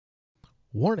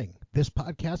Warning, this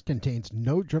podcast contains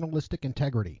no journalistic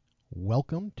integrity.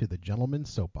 Welcome to the Gentleman's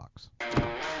Soapbox.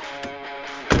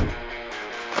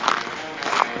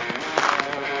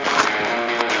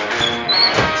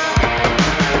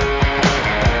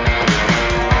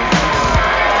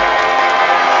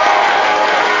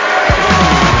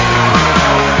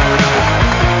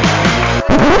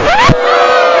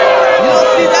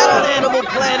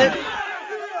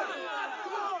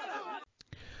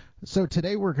 So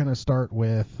today we're going to start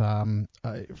with,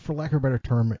 for lack of a better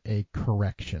term, a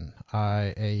correction.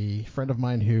 A friend of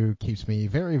mine who keeps me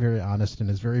very, very honest and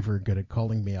is very, very good at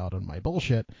calling me out on my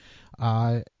bullshit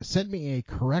sent me a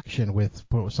correction with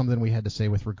something we had to say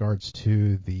with regards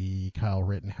to the Kyle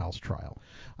Rittenhouse trial.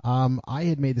 I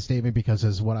had made the statement because,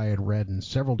 as what I had read in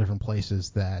several different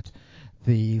places, that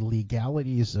the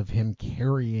legalities of him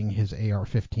carrying his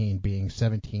AR-15 being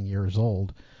 17 years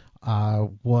old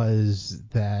was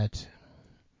that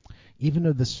even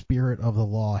though the spirit of the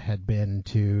law had been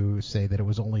to say that it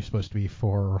was only supposed to be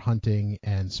for hunting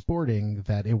and sporting,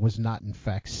 that it was not in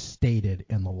fact stated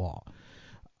in the law.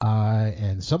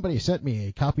 And somebody sent me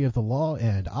a copy of the law,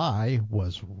 and I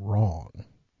was wrong.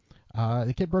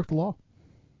 The kid broke the law.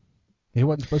 He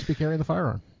wasn't supposed to be carrying the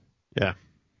firearm. Yeah.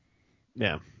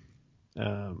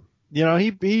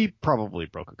 He probably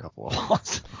broke a couple of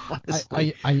laws.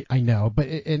 I know, but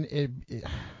in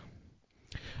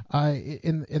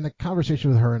the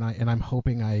conversation with her, and I'm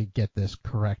hoping I get this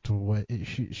correct.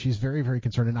 She's very, very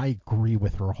concerned, and I agree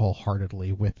with her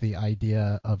wholeheartedly with the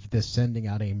idea of this sending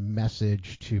out a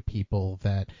message to people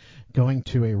that going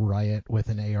to a riot with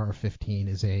an AR-15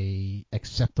 is a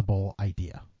acceptable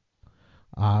idea.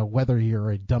 Whether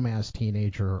you're a dumbass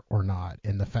teenager or not,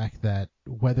 and the fact that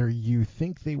whether you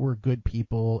think they were good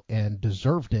people and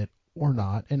deserved it or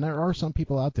not, and there are some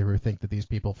people out there who think that these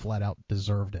people flat out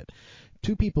deserved it.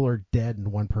 2 people are dead and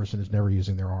 1 person is never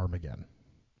using their arm again.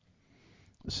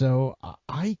 So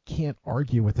I can't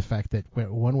argue with the fact that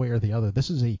one way or the other, this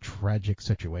is a tragic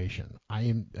situation.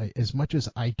 As much as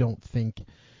I don't think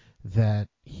that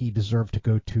he deserved to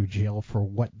go to jail for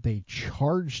what they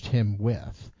charged him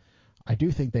with, I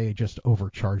do think they just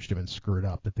overcharged him and screwed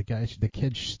up. That the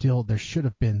kid still, there should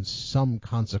have been some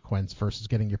consequence versus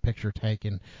getting your picture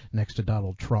taken next to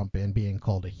Donald Trump and being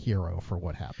called a hero for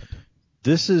what happened.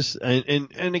 This is,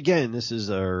 and again, this is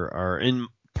our in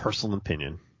personal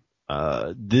opinion.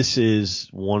 This is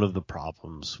one of the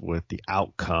problems with the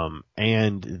outcome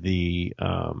and the,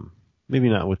 maybe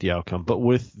not with the outcome, but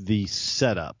with the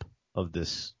setup of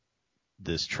this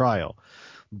trial.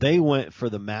 They went for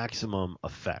the maximum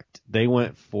effect. They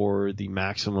went for the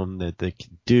maximum that they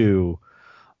could do,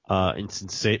 and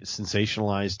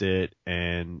sensationalized it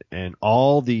and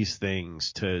all these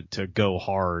things to go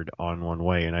hard on one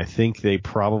way. And I think they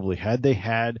probably, had they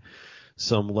had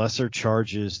some lesser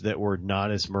charges that were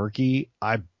not as murky,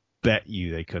 I bet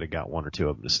you they could have got 1 or 2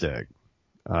 of them to stick.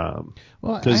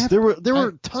 Because there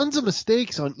were tons of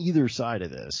mistakes on either side of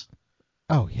this.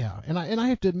 Oh, yeah. And I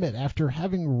have to admit, after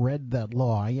having read that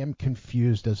law, I am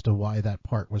confused as to why that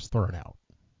part was thrown out.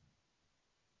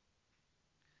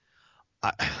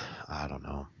 I don't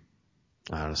know.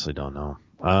 I honestly don't know.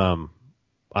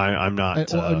 I'm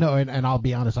not. No, and I'll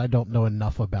be honest, I don't know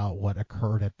enough about what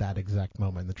occurred at that exact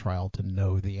moment in the trial to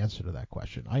know the answer to that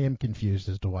question. I am confused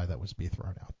as to why that was being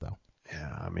thrown out, though.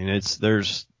 Yeah, I mean,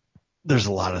 there's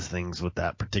a lot of things with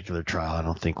that particular trial I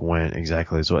don't think went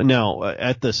exactly as well. Now,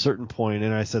 at the certain point,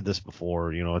 and I said this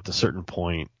before, at the certain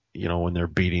point, when they're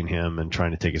beating him and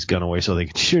trying to take his gun away so they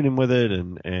can shoot him with it,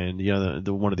 and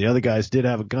the one of the other guys did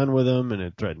have a gun with him and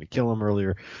it threatened to kill him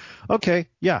earlier. Okay,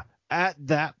 yeah, at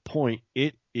that point,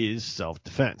 it is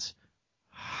self-defense.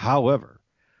 However,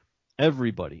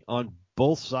 everybody on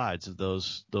both sides of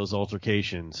those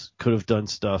altercations could have done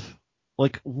stuff,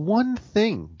 like one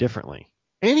thing differently.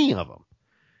 Any of them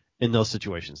in those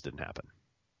situations didn't happen.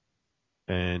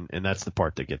 And that's the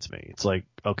part that gets me. It's like,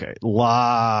 okay,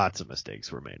 lots of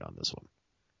mistakes were made on this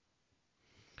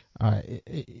one.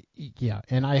 Yeah,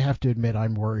 and I have to admit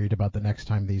I'm worried about the next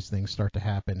time these things start to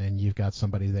happen and you've got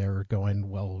somebody there going,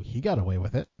 well, he got away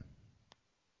with it.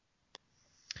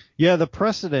 Yeah, the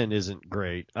precedent isn't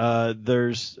great.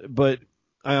 But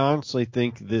I honestly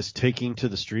think this taking to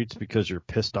the streets because you're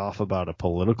pissed off about a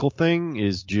political thing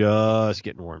is just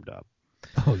getting warmed up.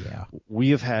 Oh, yeah.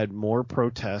 We have had more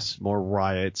protests, more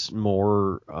riots,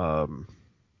 more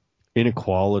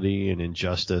inequality and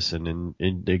injustice and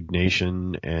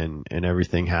indignation and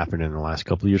everything happened in the last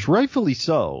couple of years. Rightfully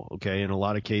so, okay? In a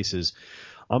lot of cases,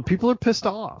 people are pissed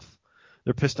off.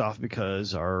 They're pissed off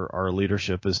because our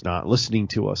leadership is not listening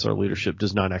to us. Our leadership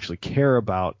does not actually care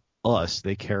about us.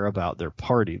 They care about their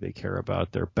party. They care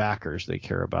about their backers. They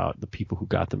care about the people who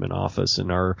got them in office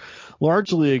and are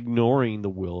largely ignoring the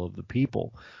will of the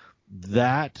people.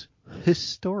 That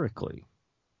historically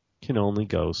can only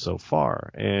go so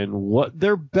far. And what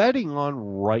they're betting on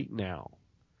right now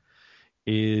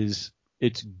is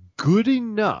it's good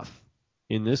enough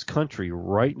in this country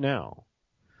right now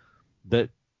that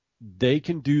they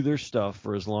can do their stuff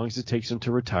for as long as it takes them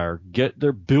to retire,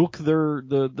 bilk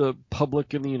the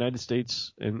public in the United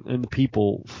States and the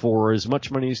people for as much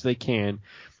money as they can,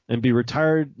 and be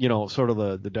retired, sort of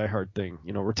the Die Hard thing,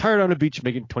 retired on a beach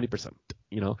making 20%,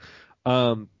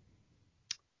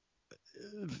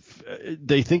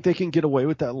 they think they can get away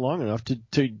with that long enough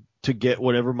to get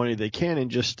whatever money they can and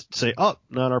just say, oh,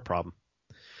 not our problem.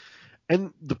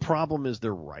 And the problem is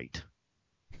they're right.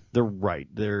 They're right.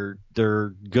 They're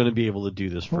going to be able to do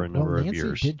this for a number of years.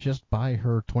 Nancy did just buy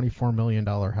her $24 million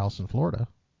house in Florida.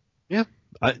 Yeah,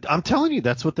 I'm telling you,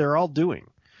 that's what they're all doing.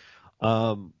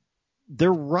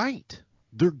 They're right.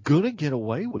 They're going to get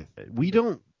away with it. We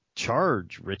don't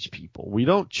charge rich people. We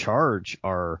don't charge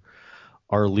our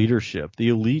leadership. The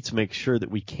elites make sure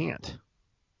that we can't.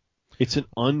 It's an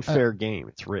unfair game.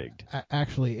 It's rigged.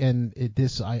 Actually, and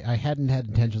I hadn't had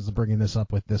intentions of bringing this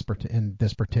up with in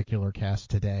this particular cast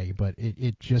today, but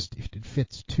it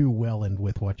fits too well in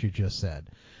with what you just said.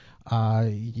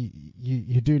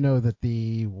 You do know that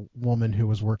the woman who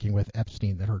was working with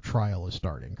Epstein, that her trial is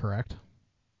starting, correct?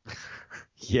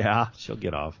 Yeah, she'll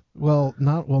get off.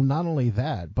 Not only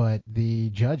that, but the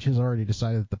judge has already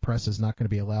decided that the press is not going to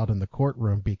be allowed in the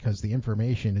courtroom because the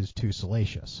information is too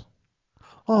salacious.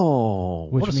 Oh,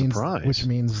 what a surprise. Which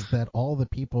means that all the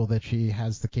people that she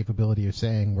has the capability of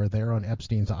saying were there on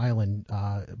Epstein's island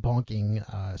bonking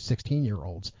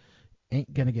 16-year-olds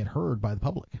ain't going to get heard by the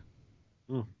public.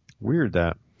 Weird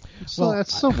that.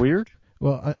 That's so weird.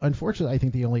 Well, unfortunately, I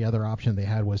think the only other option they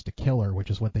had was to kill her,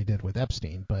 which is what they did with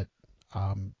Epstein. But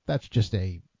that's just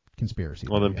a conspiracy.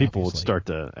 Well, then people obviously would start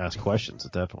to ask questions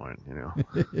at that point,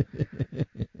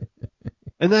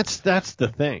 And that's the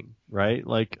thing, right?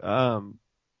 Like,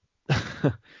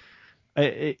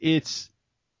 it's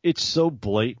so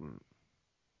blatant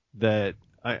that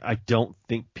I don't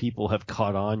think people have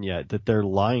caught on yet that they're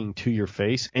lying to your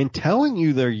face and telling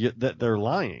you that they're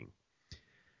lying,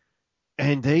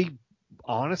 and they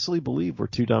honestly believe we're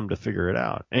too dumb to figure it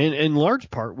out, and in large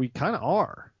part we kind of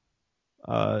are.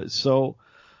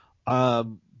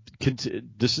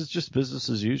 This is just business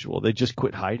as usual. They just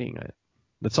quit hiding it.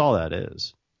 That's all that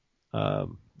is.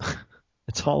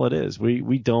 That's all it is.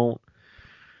 We don't.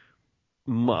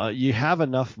 You have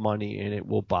enough money and it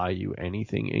will buy you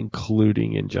anything,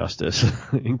 including injustice,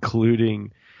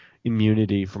 including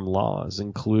immunity from laws,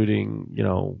 including,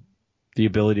 the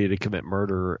ability to commit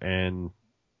murder and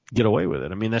get away with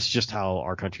it. I mean, that's just how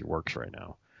our country works right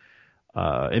now.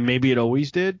 And maybe it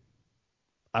always did.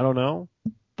 I don't know.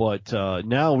 But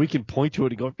now we can point to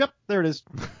it and go, yep, there it is.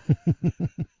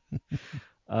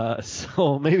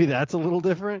 So maybe that's a little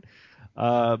different.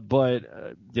 But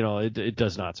it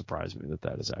does not surprise me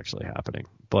that is actually happening.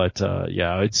 But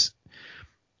it's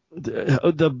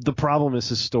the problem is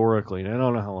historically, and I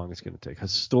don't know how long it's going to take.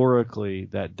 Historically,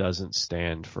 that doesn't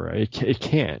stand for it. It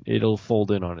can't. It'll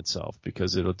fold in on itself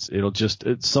because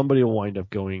somebody will wind up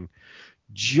going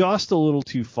just a little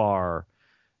too far,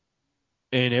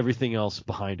 and everything else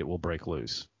behind it will break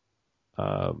loose.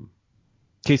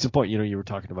 Case in point, you were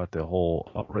talking about the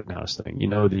whole Rittenhouse thing.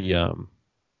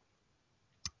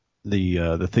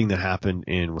 The thing that happened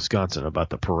in Wisconsin about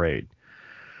the parade.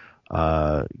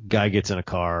 Guy gets in a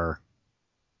car,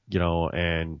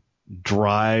 and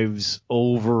drives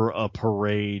over a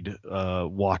parade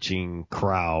watching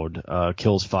crowd,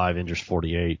 kills 5, injures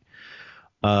 48.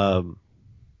 And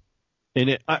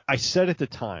I said at the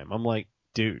time, I'm like,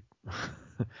 dude,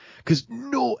 because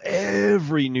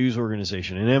every news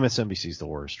organization, and MSNBC is the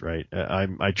worst, right?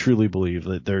 I truly believe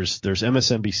that there's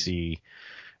MSNBC,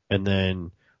 and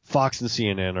then Fox and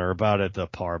CNN are about at the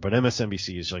par, but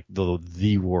MSNBC is like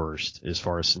the worst as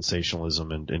far as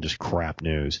sensationalism and just crap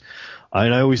news.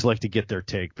 And I always like to get their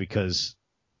take because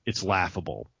it's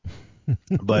laughable.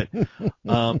 But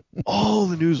all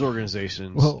the news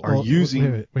organizations are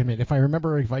using. Wait a minute. If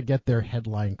I get their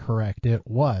headline correct, it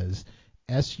was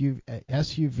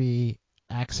SUV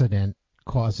accident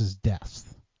causes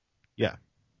death. Yeah.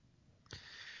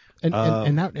 And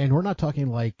we're not talking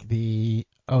like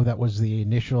that was the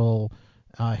initial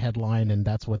headline and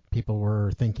that's what people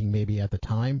were thinking maybe at the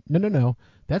time. No.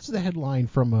 That's the headline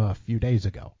from a few days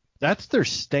ago. That's their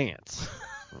stance,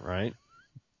 right?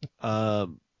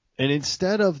 And And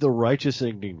instead of the righteous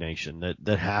indignation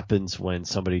that happens when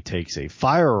somebody takes a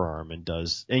firearm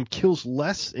and kills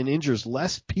less and injures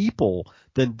less people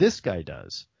than this guy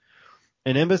does,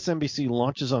 and MSNBC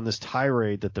launches on this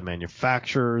tirade that the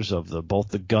manufacturers of both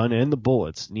the gun and the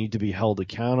bullets need to be held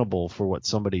accountable for what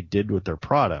somebody did with their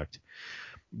product,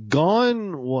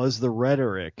 gone was the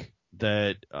rhetoric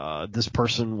that this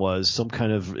person was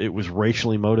it was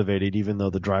racially motivated, even though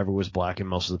the driver was black and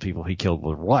most of the people he killed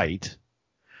were white.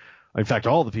 In fact,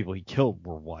 all the people he killed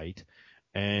were white,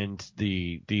 and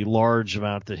the large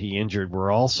amount that he injured were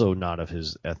also not of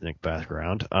his ethnic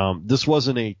background. This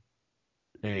wasn't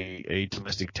a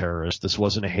domestic terrorist. This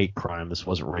wasn't a hate crime. This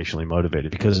wasn't racially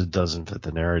motivated because it doesn't fit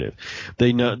the narrative.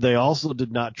 They also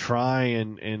did not try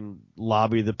and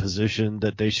lobby the position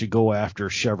that they should go after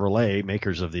Chevrolet,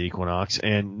 makers of the Equinox,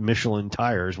 and Michelin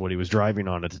tires, what he was driving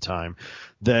on at the time,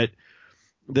 that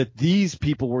these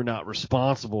people were not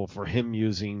responsible for him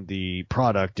using the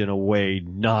product in a way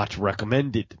not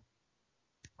recommended.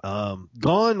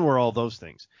 Gone were all those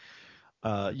things.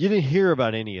 You didn't hear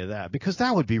about any of that because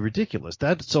that would be ridiculous.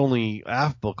 That's only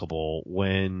applicable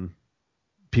when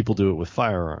people do it with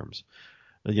firearms.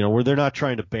 Where they're not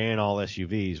trying to ban all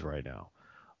SUVs right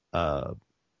now.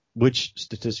 Which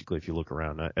statistically, if you look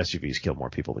around, SUVs kill more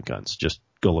people than guns. Just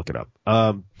go look it up.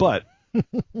 But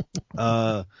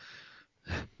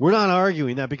we're not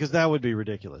arguing that because that would be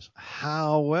ridiculous.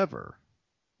 However,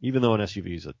 even though an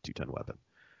SUV is a 210 weapon,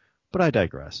 but I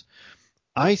digress.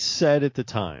 I said at the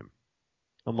time,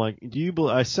 I'm like,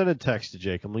 I sent a text to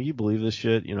Jake. I'm like, you believe this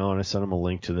shit? And I sent him a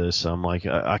link to this. I'm like,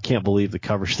 I can't believe the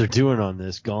coverage they're doing on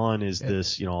this. Gone is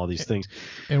this, all these things.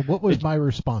 And what was my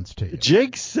response to you?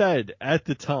 Jake said at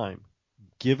the time,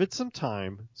 give it some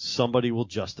time. Somebody will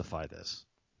justify this.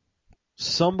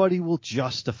 Somebody will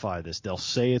justify this. They'll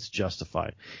say it's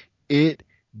justified. It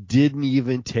didn't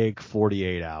even take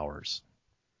 48 hours.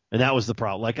 And that was the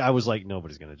problem. Like, I was like,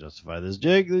 nobody's going to justify this.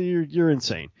 Jake, you're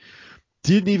insane.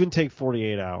 Didn't even take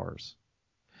 48 hours.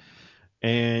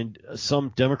 And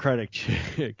some Democratic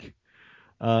chick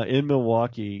in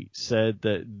Milwaukee said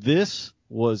that this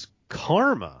was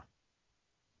karma.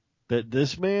 That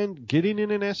this man getting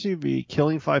in an SUV,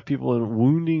 killing 5 people and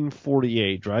wounding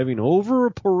 48, driving over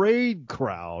a parade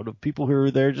crowd of people who were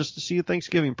there just to see a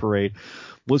Thanksgiving parade,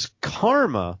 was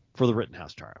karma for the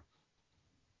Rittenhouse trial.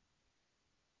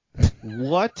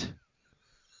 What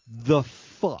the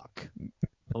fuck?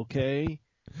 Okay?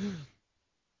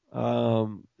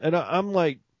 And I'm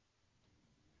like,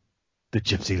 the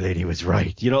gypsy lady was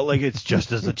right. It's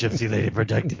just as the gypsy lady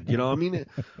predicted.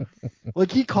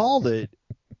 He called it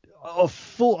a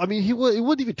full. It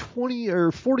wasn't even 20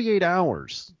 or 48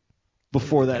 hours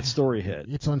before that story hit.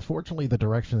 It's unfortunately the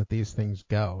direction that these things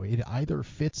go. It either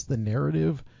fits the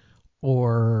narrative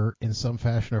or in some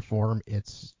fashion or form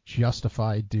it's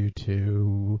justified due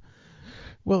to,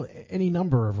 any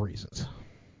number of reasons.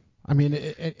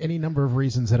 Any number of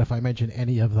reasons that if I mention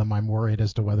any of them, I'm worried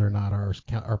as to whether or not our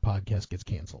podcast gets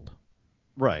canceled.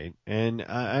 Right, and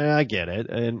I get it,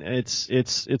 and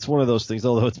it's one of those things.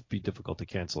 Although it'd be difficult to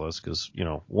cancel us because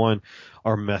one,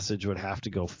 our message would have to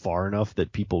go far enough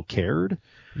that people cared.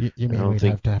 You mean we'd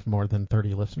have to have more than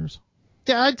 30 listeners?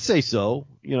 Yeah, I'd say so.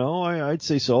 I'd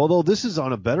say so. Although this is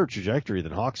on a better trajectory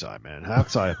than Hawkeye, man.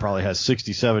 Hawkeye probably has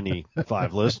 60,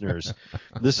 75 listeners.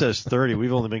 This has 30.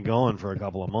 We've only been going for a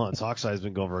couple of months. Hawkeye's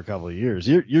been going for a couple of years.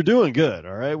 You're doing good,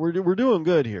 all right? We're doing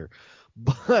good here,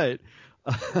 but.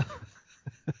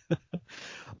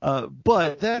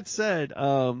 But that said,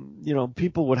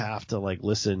 people would have to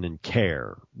listen and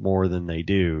care more than they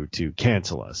do to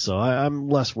cancel us. So I'm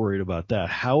less worried about that.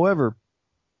 However,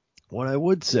 what I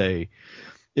would say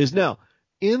is now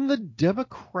in the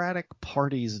Democratic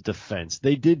Party's defense,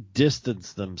 they did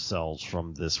distance themselves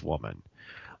from this woman,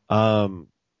 and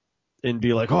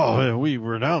be like, oh, we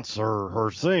renounce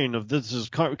her saying of this is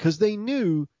because they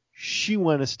knew she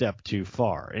went a step too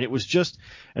far. And it was just,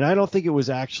 and I don't think it was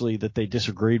actually that they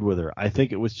disagreed with her. I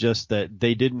think it was just that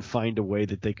they didn't find a way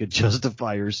that they could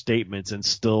justify her statements and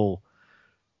still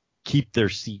keep their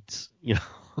seats,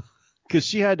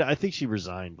 because I think she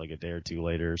resigned like a day or two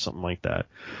later or something like that.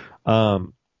 What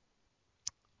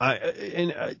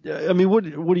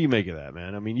do you make of that,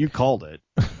 man? You called it.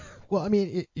 Well,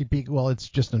 it's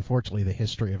just unfortunately the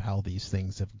history of how these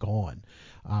things have gone.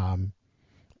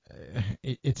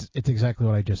 It's exactly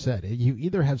what I just said. You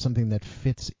either have something that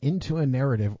fits into a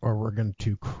narrative, or we're going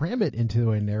to cram it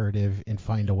into a narrative and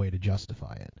find a way to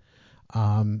justify it.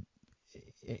 And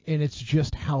it's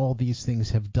just how these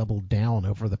things have doubled down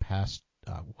over the past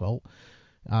 5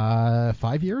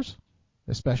 years.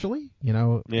 especially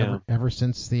Yeah. ever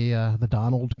since the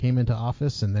Donald came into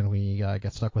office, and then we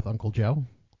got stuck with Uncle Joe.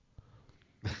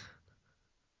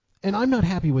 And I'm not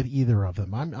happy with either of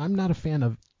them. I'm not a fan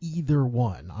of either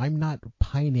one. I'm not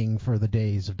pining for the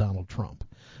days of Donald Trump.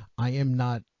 I am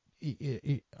not.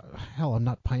 Hell, I'm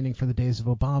not pining for the days of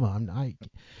Obama. I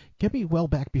get me well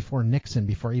back before Nixon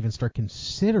before I even start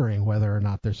considering whether or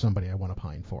not there's somebody I want to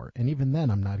pine for. And even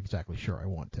then, I'm not exactly sure I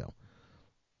want to.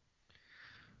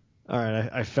 All right,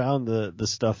 I found the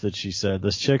stuff that she said.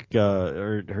 This chick,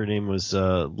 her name was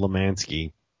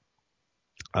Lemansky.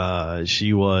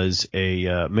 She was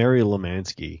a Mary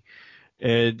Lemansky,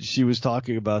 and she was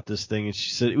talking about this thing, and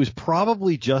she said it was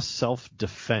probably just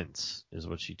self-defense, is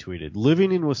what she tweeted.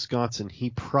 Living in Wisconsin,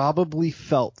 he probably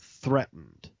felt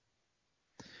threatened.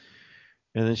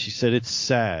 And then she said, "It's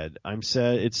sad. I'm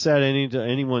sad. It's sad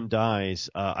anyone dies.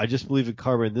 I just believe in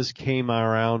karma. And this came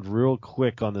around real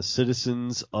quick on the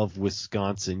citizens of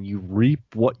Wisconsin. You reap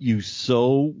what you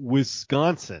sow,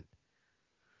 Wisconsin."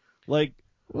 Like,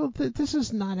 well, this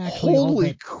is not actually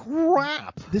holy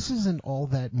crap. This isn't all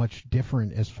that much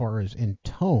different as far as in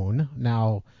tone.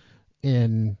 Now,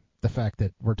 in the fact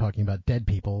that we're talking about dead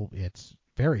people, it's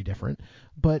very different.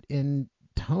 But in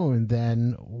tone,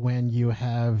 then, when you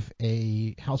have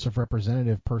a House of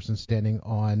Representative person standing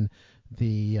on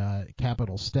the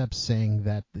Capitol steps saying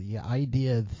that the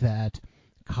idea that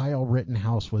Kyle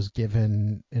Rittenhouse was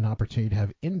given an opportunity to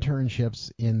have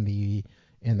internships in the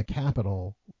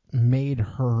Capitol made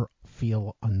her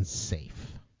feel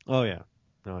unsafe. Oh yeah.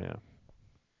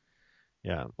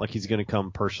 Yeah, like he's going to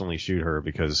come personally shoot her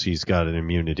because he's got an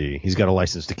immunity. He's got a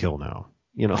license to kill now.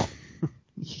 You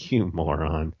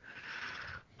moron.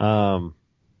 I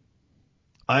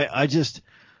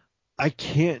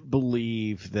can't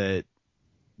believe that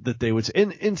they would say,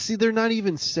 and see, they're not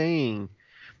even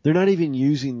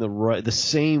using the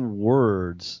same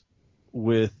words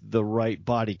with the right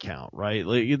body count, right?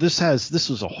 Like this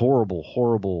was a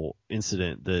horrible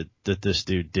incident that this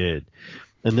dude did.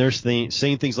 And they're saying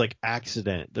things like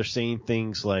accident. They're saying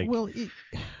things like,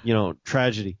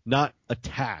 tragedy, not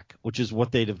attack, which is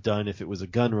what they'd have done if it was a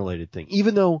gun-related thing.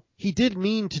 Even though he did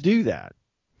mean to do that.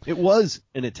 It was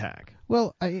an attack.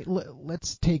 Well,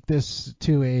 let's take this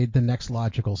to the next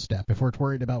logical step. If we're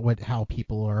worried about how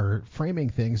people are framing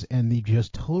things and the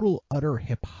just total utter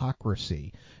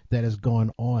hypocrisy that has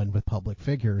gone on with public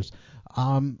figures,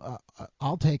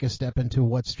 I'll take a step into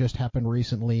what's just happened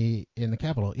recently in the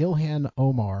Capitol. Ilhan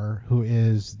Omar, who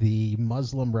is the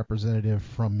Muslim representative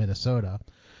from Minnesota,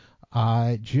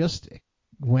 just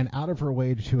went out of her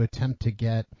way to attempt to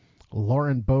get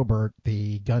Lauren Boebert,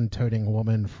 the gun-toting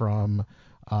woman from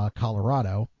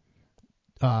Colorado,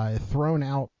 thrown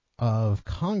out of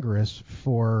Congress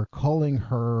for calling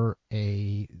her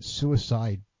a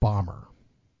suicide bomber.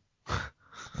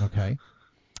 Okay.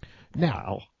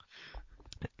 Now,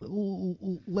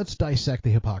 let's dissect the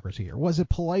hypocrisy here. Was it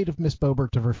polite of Miss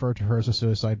Boebert to refer to her as a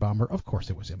suicide bomber? Of course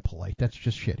it was impolite. That's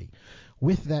just shitty.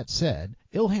 With that said,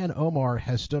 Ilhan Omar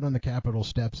has stood on the Capitol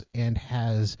steps and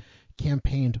has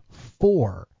campaigned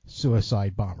for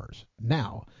suicide bombers.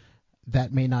 Now,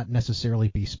 that may not necessarily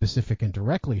be specific and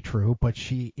directly true, but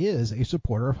she is a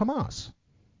supporter of Hamas.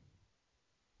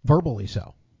 Verbally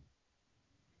so.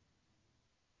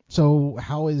 So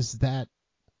how is that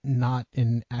not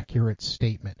an accurate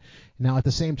statement? Now, at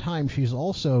the same time, she's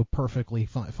also perfectly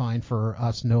fine for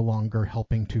us no longer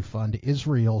helping to fund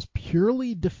Israel's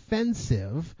purely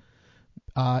defensive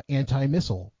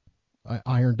anti-missile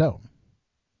Iron Dome.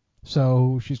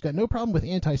 So she's got no problem with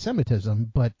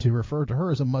anti-Semitism, but to refer to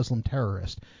her as a Muslim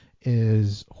terrorist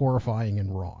is horrifying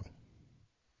and wrong.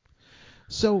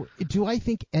 So do I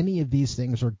think any of these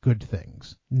things are good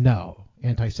things? No.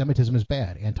 Anti-Semitism is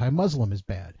bad. Anti-Muslim is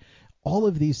bad. All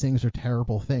of these things are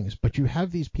terrible things, but you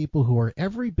have these people who are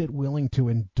every bit willing to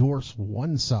endorse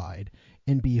one side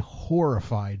and be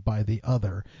horrified by the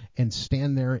other and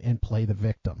stand there and play the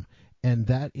victim. And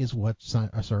that is what,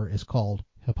 sir, is called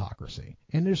hypocrisy.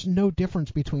 And there's no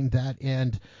difference between that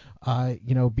and,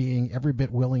 being every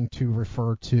bit willing to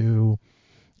refer to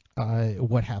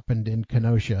what happened in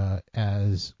Kenosha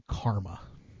as karma.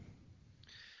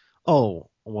 Oh,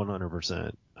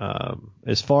 100%.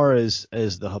 As far as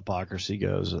the hypocrisy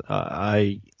goes,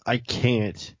 I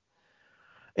can't.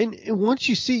 And once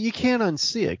you see it, you can't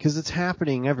unsee it because it's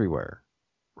happening everywhere,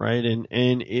 right? And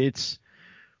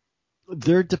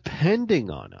they're depending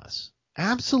on us,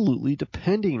 absolutely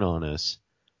depending on us,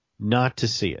 not to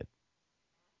see it,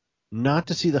 not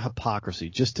to see the hypocrisy,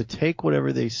 just to take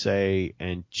whatever they say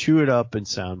and chew it up in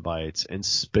sound bites and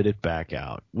spit it back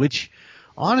out, which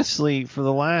honestly, for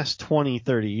the last 20,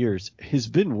 30 years, has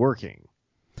been working.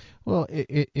 Well,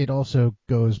 it also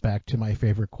goes back to my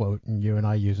favorite quote, and you and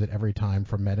I use it every time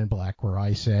from Men in Black, where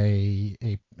I say,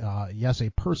 yes,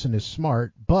 a person is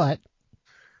smart, but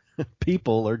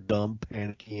People are dumb,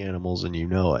 panicky animals, and you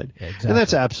know it. And that's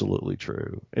exactly. absolutely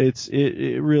true.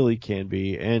 It really can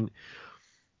be. And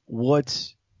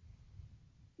what's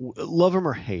love him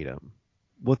or hate him,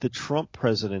 what the Trump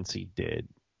presidency did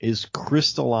is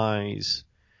crystallize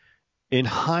in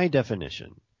high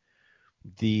definition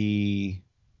the,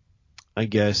 I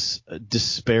guess,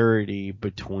 disparity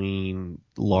between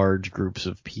large groups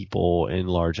of people and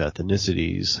large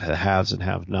ethnicities, haves and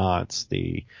have-nots,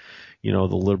 the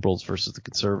liberals versus the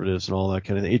conservatives and all that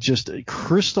kind of thing. It just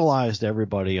crystallized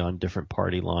everybody on different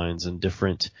party lines and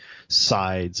different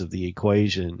sides of the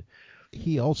equation.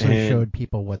 He also And showed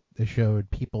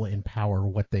people in power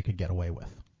what they could get away with.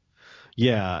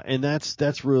 yeah, and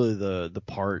that's really the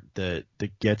part that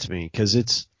gets me, because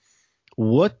it's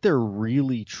what they're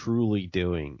really truly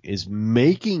doing is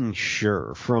making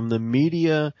sure, from the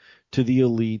media to the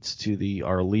elites to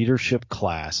our leadership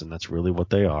class, and that's really what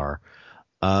they are.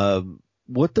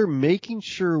 What they're making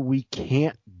sure we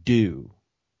can't do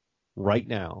right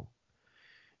now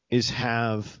is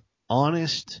have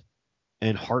honest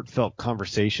and heartfelt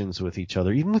conversations with each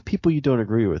other, even with people you don't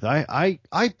agree with. I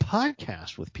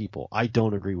podcast with people I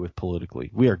don't agree with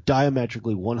politically. We are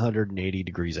diametrically 180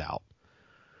 degrees out.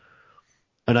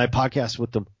 And I podcast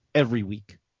with them every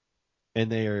week.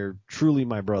 And they are truly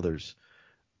my brothers.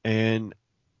 And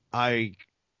I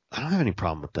don't have any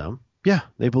problem with them. Yeah,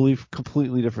 they believe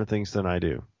completely different things than I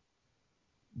do.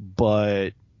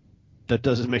 But that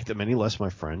doesn't make them any less my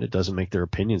friend. It doesn't make their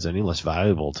opinions any less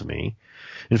valuable to me.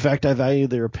 In fact, I value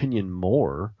their opinion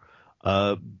more,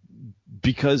 uh,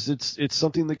 because it's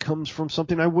something that comes from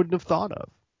something I wouldn't have thought of.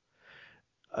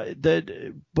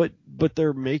 But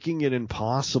they're making it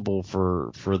impossible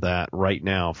for that right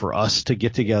now, for us to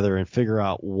get together and figure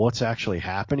out what's actually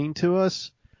happening to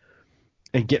us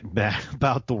and get mad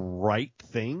about the right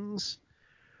things.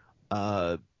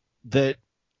 That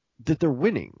they're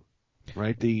winning.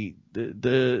 Right, the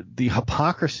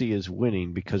hypocrisy is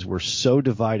winning because we're so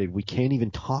divided we can't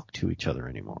even talk to each other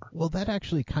anymore. Well, that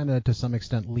actually kind of to some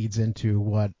extent leads into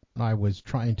what I was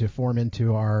trying to form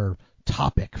into our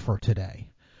topic for today.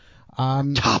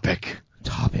 Topic.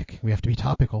 We have to be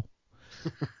topical.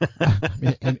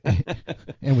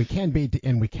 and we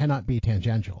cannot be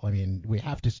tangential. I mean, we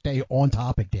have to stay on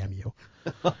topic. Damn you!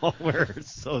 Oh, we're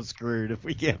so screwed if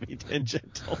we can't be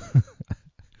tangential.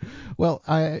 Well,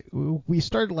 we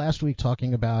started last week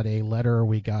talking about a letter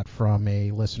we got from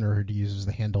a listener who uses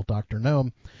the handle Dr.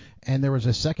 Gnome, and there was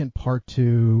a second part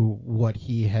to what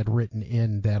he had written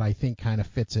in that I think kind of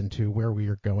fits into where we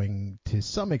are going to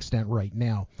some extent right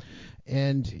now.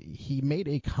 And he made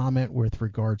a comment with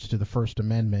regards to the First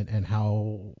Amendment and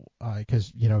how,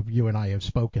 because you and I have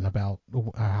spoken about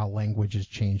how language has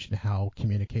changed and how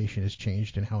communication has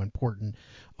changed and how important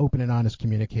open and honest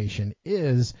communication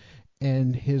is.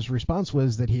 And his response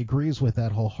was that he agrees with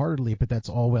that wholeheartedly, but that's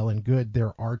all well and good.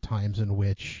 There are times in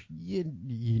which you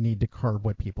need to curb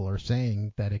what people are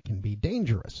saying, that it can be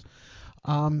dangerous.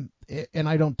 And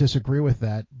I don't disagree with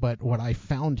that, but what I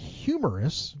found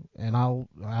humorous, and I'll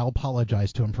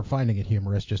apologize to him for finding it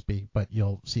humorous, but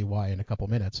you'll see why in a couple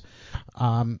minutes,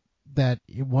 that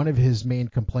one of his main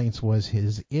complaints was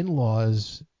his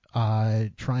in-laws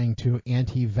trying to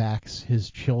anti-vax his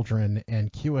children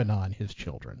and QAnon his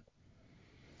children.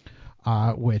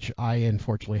 Which I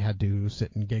unfortunately had to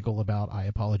sit and giggle about. I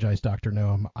apologize, Dr.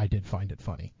 Noam. I did find it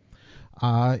funny.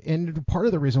 And part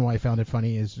of the reason why I found it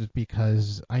funny is just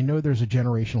because I know there's a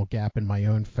generational gap in my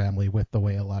own family with the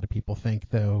way a lot of people think,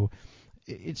 though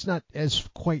it's not as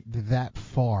quite that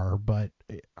far, but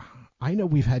I know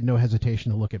we've had no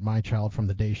hesitation to look at my child from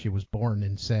the day she was born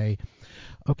and say,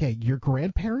 okay, your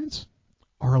grandparents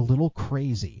are a little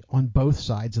crazy on both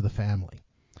sides of the family.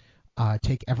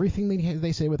 Take everything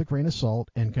they say with a grain of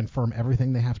salt and confirm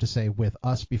everything they have to say with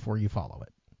us before you follow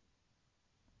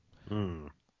it.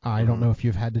 I don't know if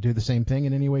you've had to do the same thing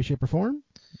in any way, shape, or form.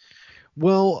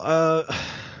 Well,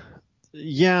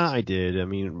 yeah, I did. I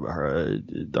mean,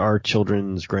 our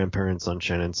children's grandparents on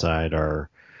Shannon's side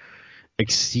are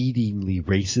exceedingly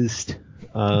racist,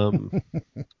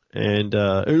 and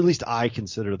or at least I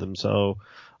consider them so.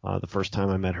 The first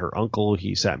time I met her uncle,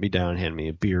 he sat me down, handed me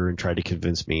a beer, and tried to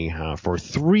convince me for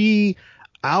 3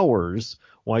 hours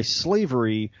why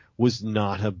slavery was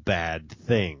not a bad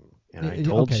thing. And I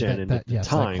told Shannon at the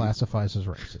time, that classifies as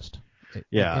racist.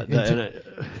 Yeah,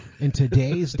 in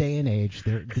today's day and age,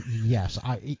 yes,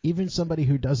 even somebody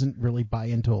who doesn't really buy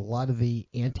into a lot of the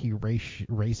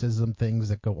anti-racism things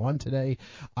that go on today,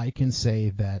 I can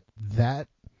say that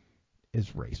is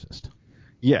racist.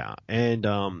 Yeah, and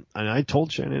I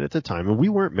told Shannon at the time, and we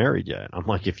weren't married yet. I'm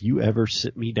like, if you ever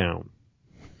sit me down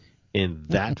in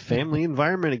that family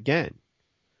environment again,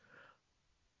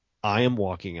 I am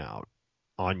walking out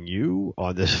on you,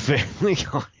 on this family,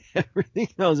 on everything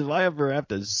else. If I ever have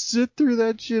to sit through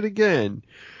that shit again,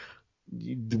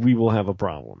 we will have a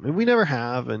problem. And we never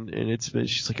have. And it's been,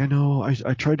 she's like, I know,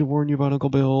 I tried to warn you about Uncle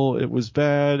Bill. It was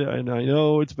bad. And I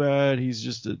know it's bad. He's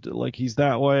just like, he's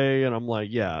that way. And I'm like,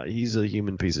 yeah, he's a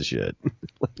human piece of shit.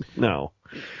 No.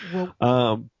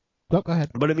 Well, go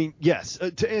ahead. But I mean, yes,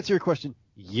 to answer your question,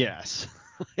 yes,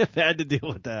 I've had to deal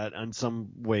with that in some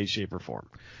way, shape, or form.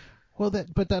 Well,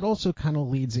 that also kind of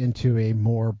leads into a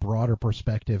more broader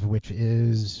perspective, which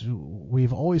is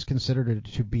we've always considered it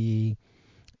to be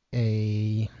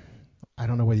I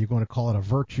don't know whether you're going to call it a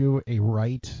virtue, a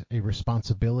right, a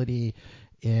responsibility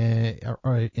in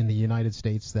the United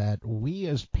States that we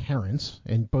as parents,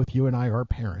 and both you and I are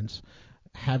parents,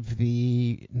 have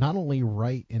the not only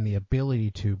right and the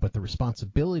ability to, but the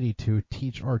responsibility to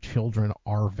teach our children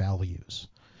our values.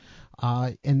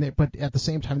 But at the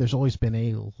same time, there's always been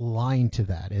a line to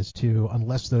that as to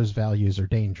unless those values are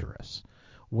dangerous,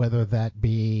 whether that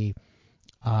be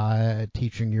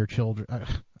teaching your children.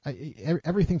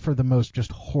 Everything for the most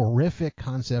just horrific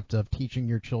concept of teaching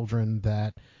your children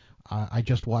that I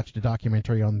just watched a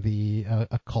documentary on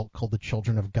a cult called the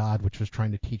Children of God, which was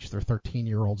trying to teach their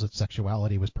 13-year-olds that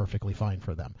sexuality was perfectly fine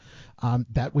for them.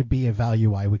 That would be a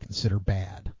value I would consider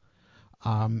bad.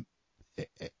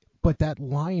 But that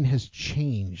line has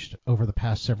changed over the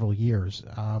past several years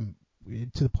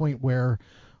to the point where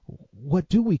what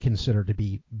do we consider to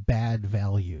be bad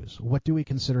values? What do we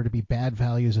consider to be bad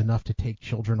values enough to take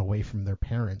children away from their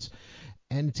parents?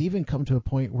 And it's even come to a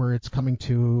point where it's coming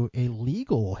to a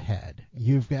legal head.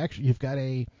 You've got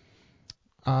a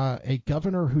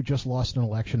governor who just lost an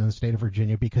election in the state of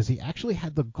Virginia because he actually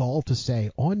had the gall to say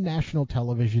on national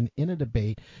television in a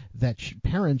debate that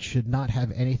parents should not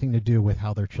have anything to do with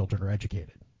how their children are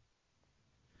educated.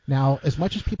 Now, as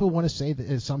much as people want to say that,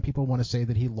 as some people want to say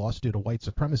that he lost due to white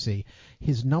supremacy,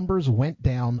 his numbers went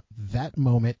down that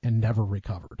moment and never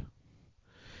recovered.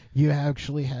 You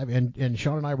actually have, and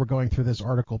Sean and I were going through this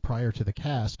article prior to the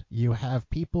cast, you have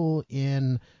people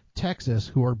in Texas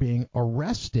who are being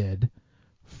arrested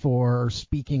for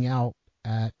speaking out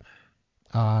at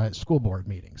school board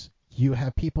meetings. You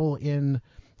have people in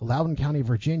Loudoun County,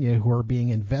 Virginia, who are being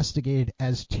investigated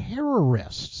as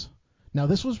terrorists. Now,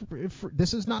 this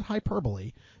is not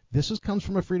hyperbole. This comes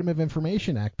from a Freedom of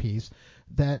Information Act piece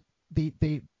that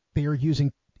they are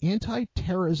using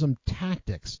anti-terrorism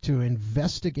tactics to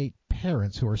investigate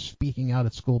parents who are speaking out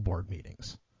at school board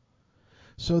meetings.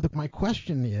 So my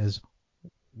question is,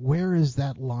 where is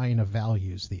that line of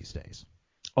values these days?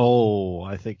 Oh,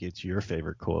 I think it's your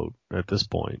favorite quote at this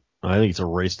point. I think it's a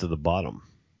race to the bottom.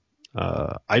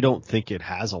 I don't think it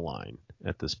has a line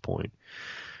at this point.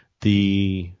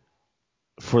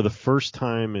 For the first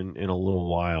time in a little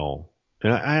while,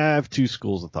 and I have two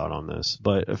schools of thought on this,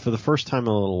 but for the first time in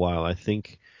a little while, I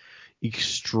think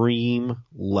extreme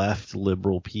left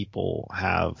liberal people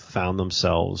have found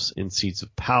themselves in seats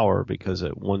of power because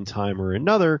at one time or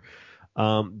another,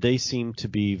 they seem to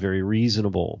be very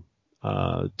reasonable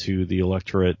to the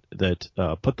electorate that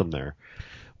put them there.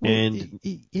 Well, and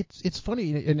it's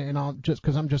funny, and I'll just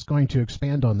because I'm just going to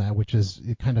expand on that, which is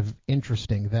kind of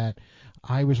interesting that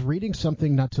I was reading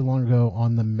something not too long ago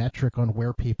on the metric on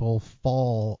where people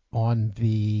fall on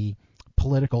the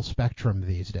political spectrum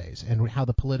these days and how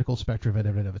the political spectrum in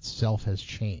and of itself has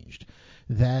changed.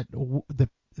 That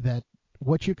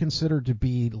what you consider to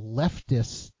be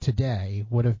leftists today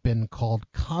would have been called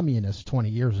communists 20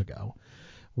 years ago.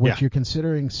 What you're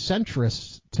considering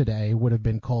centrists today would have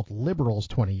been called liberals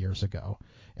 20 years ago.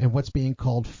 And what's being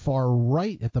called far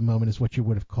right at the moment is what you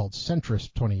would have called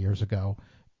centrist 20 years ago.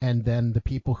 And then the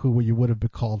people who you would have been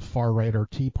called far right or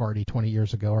Tea Party 20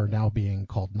 years ago are now being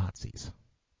called Nazis.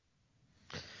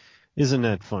 Isn't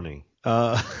that funny?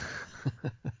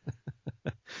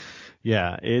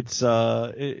 Yeah, it's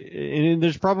and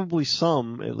there's probably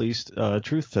some, at least,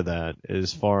 truth to that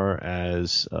as far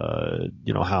as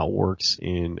how it works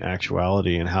in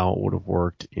actuality and how it would have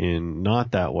worked in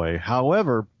not that way.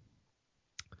 However,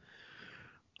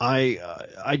 I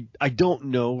don't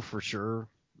know for sure,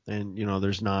 and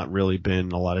there's not really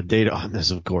been a lot of data on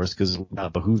this, of course, because it would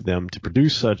not behoove them to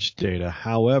produce such data.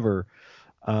 However,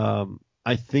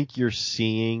 I think you're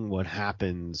seeing what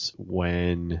happens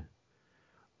when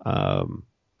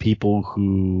people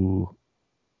who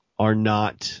are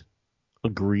not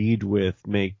agreed with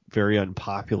make very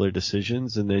unpopular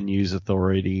decisions and then use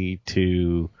authority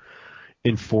to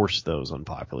enforce those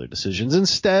unpopular decisions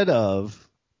instead of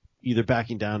either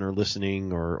backing down or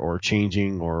listening or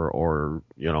changing or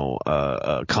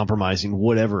compromising,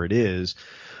 whatever it is.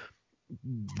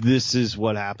 This is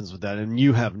what happens with that, and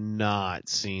you have not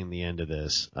seen the end of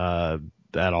this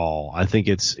at all. I think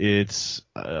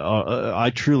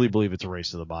I truly believe it's a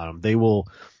race to the bottom. They will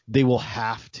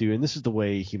have to, and this is the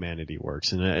way humanity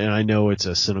works, and I know it's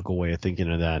a cynical way of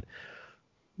thinking of that,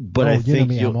 but I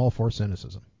think I'm all for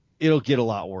cynicism. It'll get a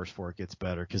lot worse before it gets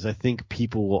better, because I think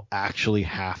people will actually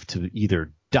have to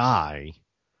either die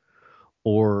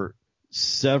or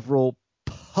several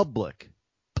public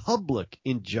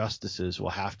injustices will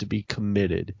have to be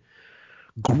committed.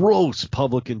 Gross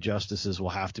public injustices will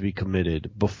have to be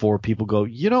committed before people go,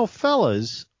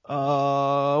 fellas,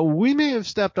 we may have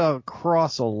stepped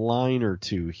across a line or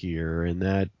two here, and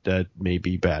that may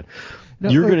be bad.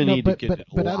 You're going to need to get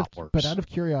a lot worse. But out of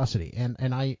curiosity, and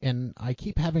I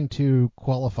keep having to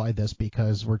qualify this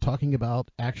because we're talking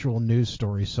about actual news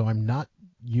stories, so I'm not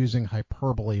using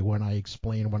hyperbole when I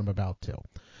explain what I'm about to.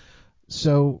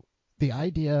 So the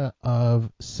idea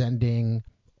of sending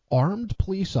armed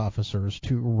police officers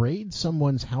to raid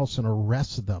someone's house and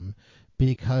arrest them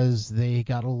because they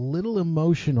got a little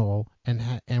emotional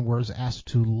and was asked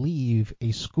to leave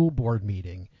a school board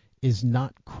meeting is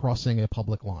not crossing a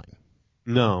public line.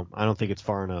 No, I don't think it's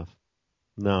far enough.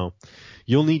 No.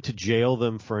 You'll need to jail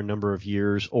them for a number of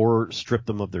years or strip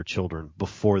them of their children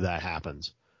before that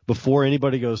happens. Before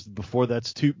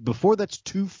that's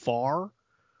too far,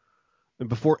 and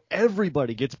before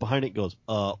everybody gets behind it and goes,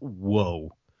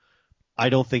 whoa. I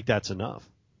don't think that's enough.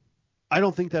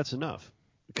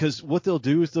 Because what they'll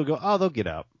do is they'll go, they'll get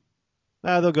out.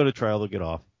 They'll go to trial, they'll get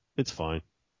off. It's fine.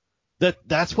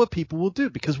 That's what people will do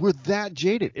because we're that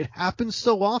jaded. It happens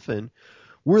so often.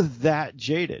 We're that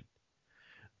jaded.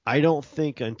 I don't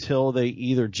think until they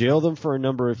either jail them for a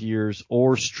number of years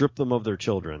or strip them of their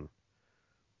children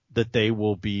that they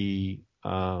will be,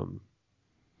 until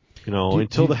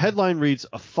the headline reads,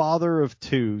 a father of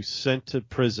two sent to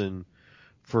prison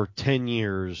for 10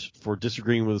 years for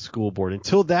disagreeing with the school board.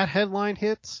 Until that headline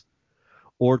hits,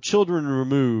 or children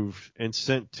removed and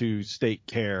sent to state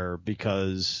care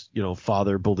because,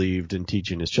 father believed in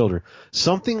teaching his children.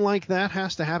 Something like that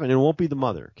has to happen. It won't be the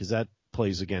mother because that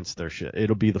plays against their shit.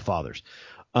 It'll be the fathers.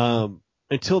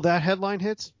 Until that headline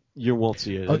hits, you won't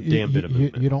see a damn bit of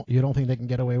movement. You don't think they can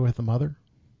get away with the mother?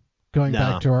 Going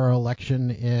back to our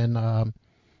election in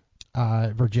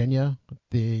Virginia,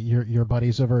 your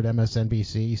buddies over at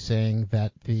MSNBC saying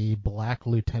that the black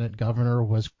lieutenant governor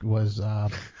was a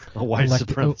white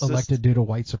supremacist elected due to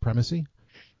white supremacy.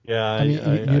 Yeah,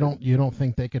 you don't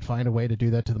think they could find a way to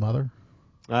do that to the mother?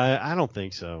 I don't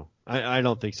think so. I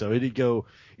don't think so. It'd go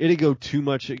too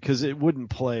much because it wouldn't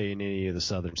play in any of the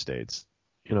southern states.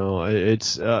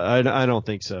 It's I don't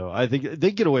think so. I think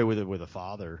they get away with it with a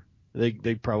father.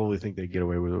 They probably think they get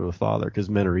away with it with a father because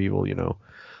men are evil.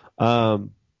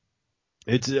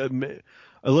 It's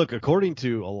look, according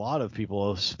to a lot of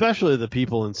people, especially the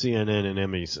people in CNN and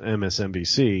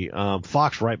MSNBC,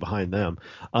 Fox right behind them.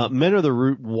 Men are the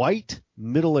root. White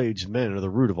middle-aged men are the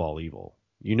root of all evil.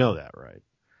 You know that, right?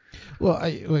 Well,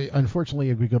 unfortunately,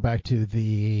 if we go back to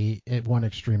the one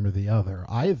extreme or the other,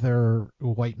 either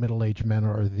white middle-aged men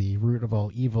are the root of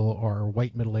all evil, or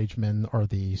white middle-aged men are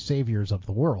the saviors of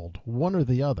the world. One or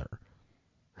the other.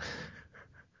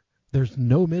 There's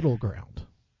no middle ground.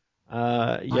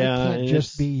 I can't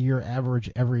just be your average,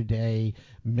 everyday,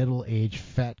 middle-aged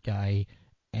fat guy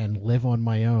and live on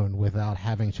my own without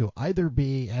having to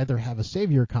either have a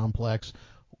savior complex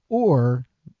or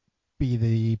be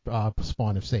the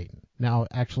spawn of Satan. Now,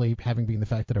 actually, having been the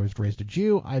fact that I was raised a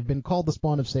Jew, I've been called the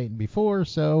spawn of Satan before,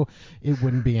 so it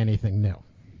wouldn't be anything new.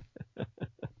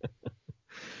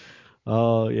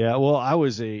 Oh, yeah. Well, I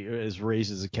was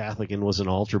raised as a Catholic and was an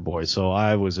altar boy, so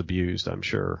I was abused, I'm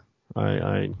sure.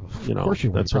 Of course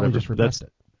you would. That's probably just repressed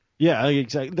it. Yeah,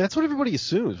 exactly. That's what everybody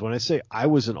assumes. When I say I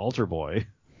was an altar boy,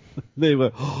 they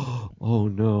went, oh,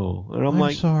 no. And I'm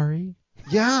like, sorry.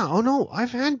 Yeah, oh, no.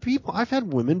 I've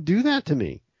had women do that to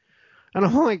me. And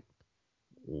I'm like,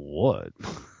 what?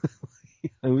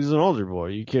 I was an altar boy.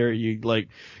 You carry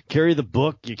the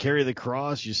book, you carry the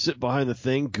cross, you sit behind the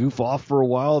thing, goof off for a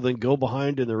while, then go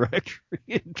behind in the rectory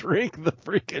and drink the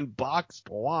freaking boxed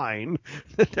wine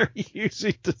that they're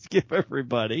using to give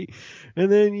everybody.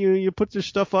 And then you put your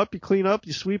stuff up, you clean up,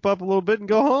 you sweep up a little bit and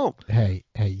go home. Hey,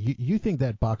 you think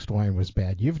that boxed wine was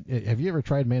bad. Have you ever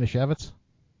tried Manischewitz?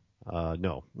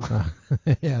 No.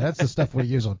 Yeah, that's the stuff we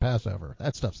use on Passover.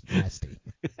 That stuff's nasty.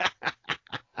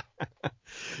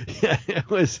 Yeah,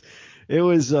 It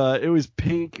was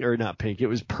pink, or not pink. It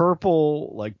was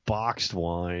purple, like boxed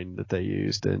wine that they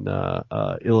used in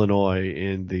Illinois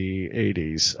in the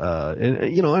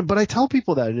 80s. But I tell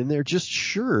people that, and they're just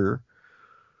sure.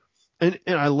 And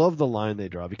I love the line they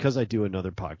draw, because I do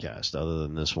another podcast other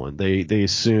than this one. They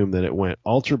assume that it went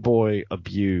altar boy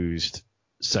abused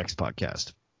sex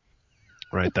podcast.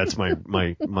 Right? That's my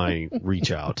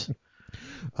reach out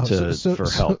for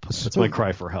help. That's my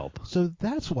cry for help. So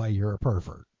that's why you're a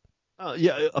pervert.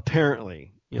 Yeah,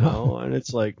 apparently, and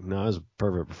it's like, no, I was a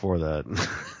pervert before that.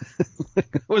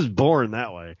 I was born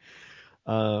that way.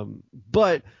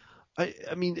 But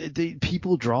I mean,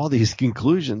 people draw these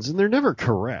conclusions, and they're never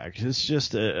correct. It's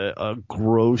just a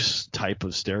gross type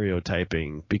of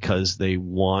stereotyping, because they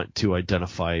want to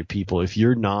identify people. If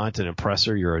you're not an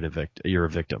oppressor, you're a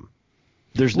victim.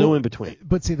 There's no in between.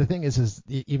 But see, the thing is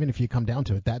even if you come down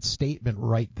to it, that statement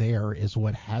right there is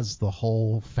what has the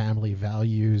whole family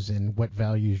values and what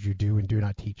values you do and do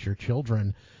not teach your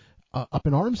children up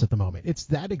in arms at the moment. It's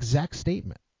that exact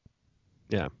statement.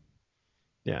 Yeah.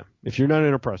 Yeah. If you're not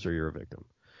an oppressor, you're a victim.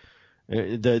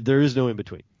 There is no in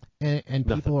between. And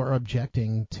people are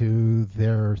objecting to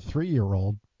their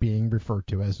 3-year-old being referred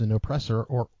to as an oppressor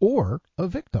or a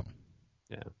victim.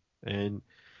 Yeah. And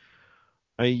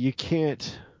you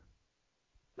can't,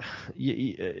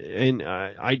 and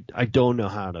I don't know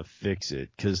how to fix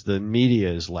it, because the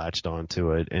media is latched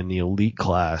onto it, and the elite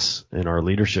class and our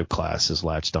leadership class is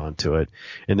latched onto it,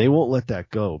 and they won't let that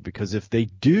go, because if they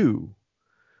do,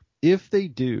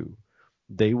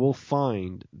 they will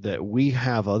find that we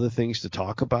have other things to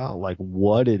talk about, like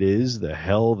what it is the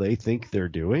hell they think they're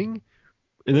doing,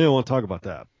 and they don't want to talk about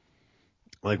that.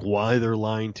 Like why they're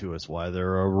lying to us, why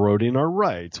they're eroding our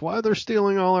rights, why they're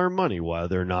stealing all our money, why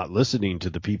they're not listening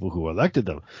to the people who elected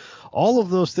them. All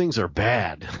of those things are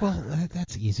bad. Well,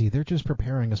 that's easy. They're just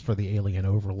preparing us for the alien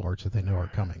overlords that they know are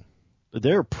coming.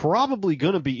 They're probably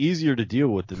going to be easier to deal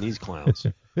with than these clowns.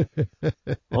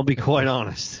 I'll be quite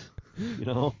honest.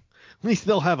 At least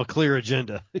they'll have a clear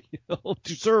agenda,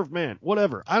 to serve man,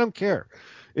 whatever. I don't care.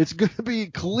 It's going to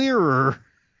be clearer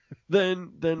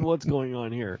than what's going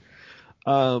on here.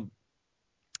 And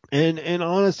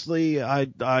honestly,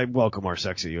 I welcome our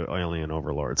sexy alien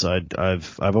overlords.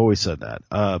 I've always said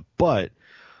that. But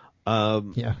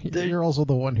yeah, you're also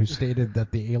the one who stated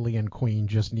that the alien queen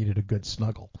just needed a good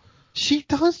snuggle. She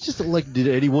does just did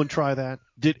anyone try that?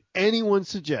 Did anyone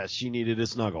suggest she needed a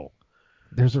snuggle?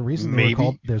 There's a reason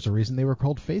they were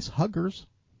called face huggers.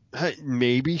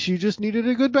 Maybe she just needed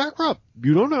a good back rub.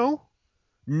 You don't know.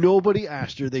 Nobody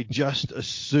asked her. They just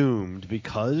assumed,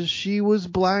 because she was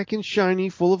black and shiny,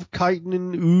 full of chitin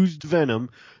and oozed venom,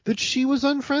 that she was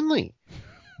unfriendly.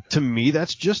 To me,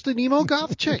 that's just an emo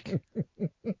goth chick.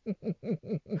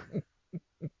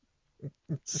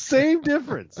 Same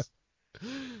difference.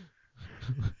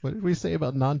 What did we say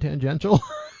about non-tangential?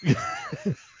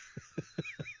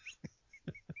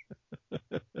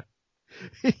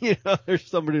 There's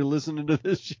somebody listening to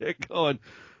this shit going,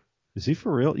 is he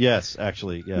for real? Yes,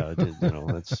 actually, yeah.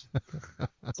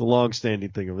 That's a long-standing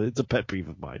thing of it. It's a pet peeve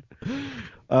of mine.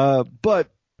 But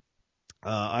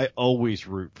I always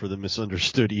root for the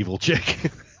misunderstood evil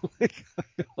chick.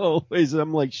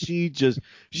 I'm like, she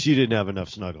didn't have enough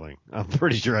snuggling. I'm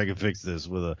pretty sure I can fix this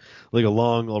with a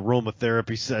long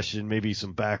aromatherapy session, maybe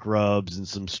some back rubs and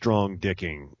some strong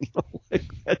dicking.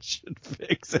 That should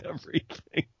fix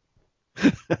everything.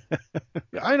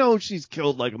 I know she's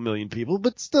killed like 1 million people,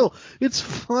 but still, it's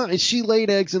fine. She laid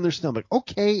eggs in their stomach.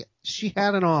 Okay, she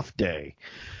had an off day.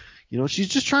 She's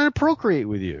just trying to procreate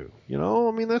with you.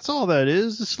 That's all that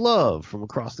is. It's love from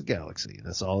across the galaxy.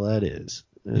 That's all that is.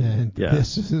 And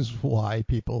this is why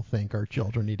people think our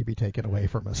children need to be taken away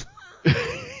from us.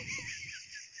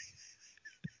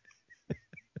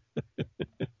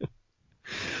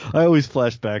 I always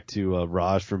flash back to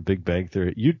Raj from Big Bang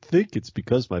Theory. You'd think it's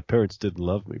because my parents didn't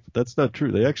love me, but that's not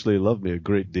true. They actually love me a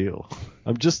great deal.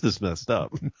 I'm just this messed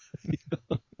up.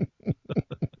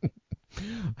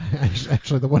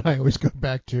 Actually, the one I always go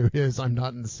back to is, I'm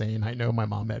not insane. I know my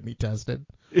mom had me tested.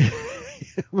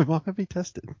 My mom had me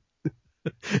tested.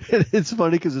 And it's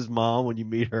funny because his mom, when you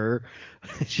meet her,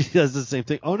 she does the same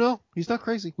thing. Oh, no, he's not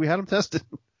crazy. We had him tested.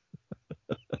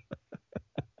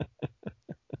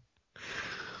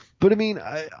 But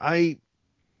I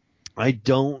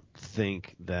don't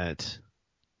think that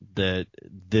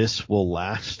this will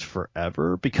last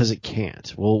forever, because it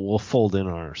can't. We'll fold in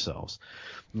on ourselves.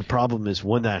 The problem is,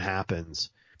 when that happens,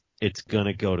 it's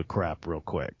gonna go to crap real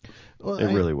quick. Well,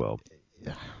 it really will.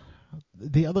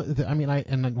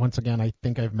 Once again, I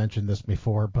think I've mentioned this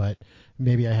before, but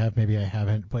maybe I have, maybe I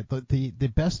haven't. But the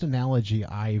best analogy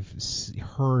I've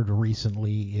heard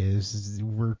recently is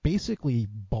we're basically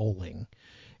bowling.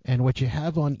 And what you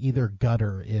have on either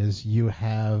gutter is you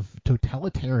have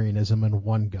totalitarianism in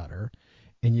one gutter,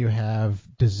 and you have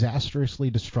disastrously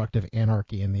destructive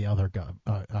anarchy in the other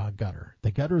gutter.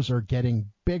 The gutters are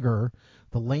getting bigger,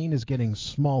 the lane is getting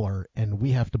smaller, and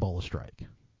we have to bowl a strike.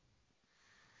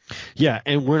 Yeah,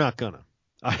 and we're not gonna.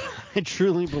 I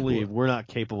truly believe we're not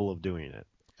capable of doing it.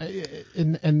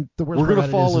 And the worst we're part gonna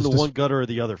about fall it is into one gutter or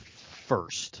the other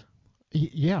first.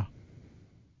 Yeah.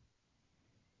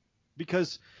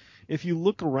 Because if you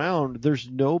look around, there's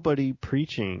nobody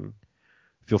preaching,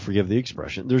 if you'll forgive the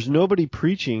expression, there's nobody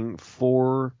preaching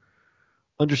for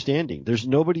understanding. There's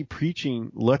nobody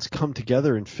preaching, let's come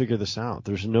together and figure this out.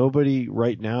 There's nobody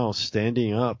right now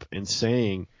standing up and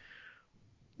saying,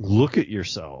 look at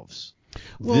yourselves.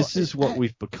 Well, this is what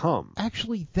we've become.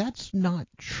 Actually, that's not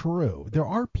true. There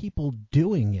are people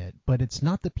doing it, but it's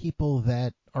not the people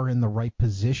that are in the right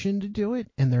position to do it,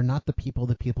 and they're not the people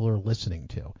that people are listening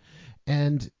to.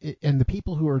 And the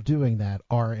people who are doing that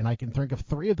are, and I can think of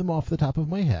three of them off the top of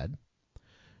my head: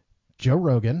 Joe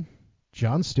Rogan,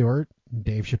 Jon Stewart,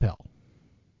 Dave Chappelle.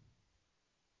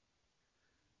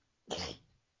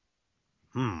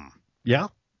 Yeah.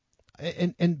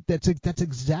 And that's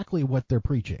exactly what they're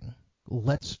preaching.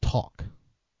 Let's talk.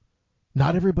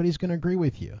 Not everybody's going to agree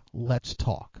with you. Let's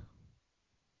talk.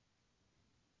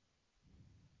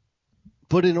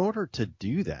 But in order to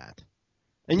do that,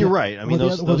 and you're right. I mean,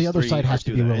 the other side has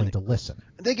to be willing to listen.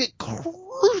 They get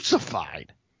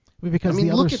crucified. Because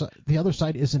the other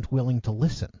side isn't willing to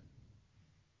listen.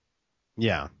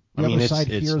 Yeah. The other side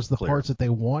hears the parts that they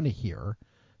want to hear,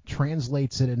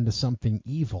 translates it into something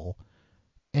evil,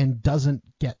 and doesn't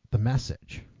get the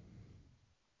message.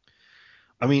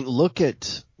 I mean, look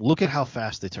at how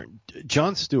fast they turn.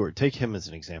 Jon Stewart, take him as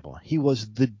an example. He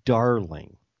was the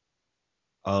darling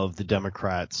of the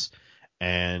Democrats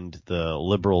and the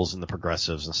liberals and the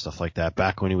progressives and stuff like that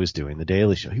back when he was doing the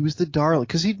Daily Show. He was the darling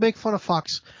because he'd make fun of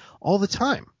Fox all the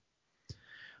time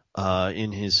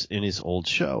in his old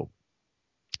show.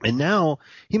 And now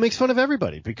he makes fun of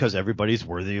everybody because everybody's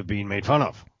worthy of being made fun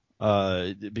of.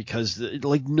 Because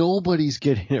like nobody's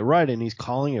getting it right, and he's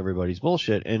calling everybody's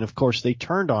bullshit. And of course they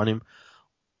turned on him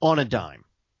on a dime,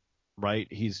 right?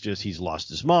 He's lost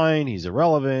his mind. He's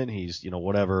irrelevant. He's,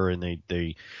 whatever. And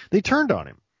they turned on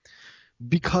him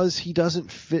because he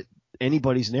doesn't fit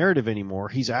anybody's narrative anymore.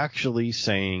 He's actually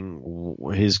saying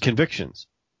his convictions.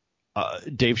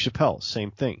 Dave Chappelle, same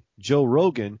thing. Joe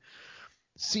Rogan,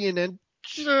 CNN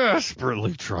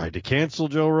desperately tried to cancel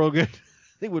Joe Rogan.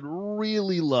 They would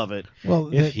really love it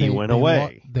if he went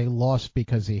away. They lost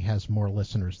because he has more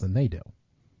listeners than they do.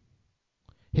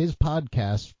 His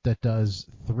podcast that does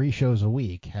 3 shows a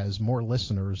week has more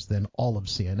listeners than all of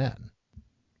CNN.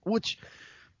 Which,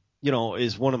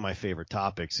 is one of my favorite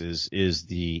topics is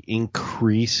the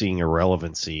increasing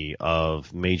irrelevancy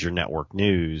of major network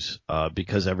news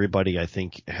because everybody, I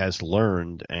think, has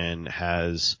learned and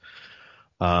has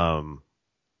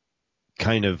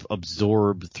kind of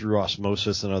absorbed through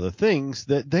osmosis and other things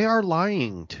that they are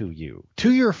lying to you,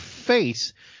 to your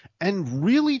face, and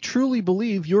really truly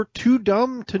believe you're too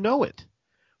dumb to know it.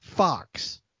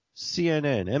 Fox,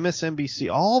 CNN,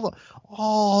 MSNBC, all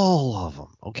of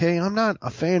them. Okay, I'm not a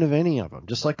fan of any of them.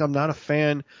 Just like I'm not a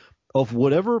fan of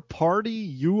whatever party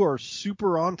you are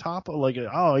super on top of. Like,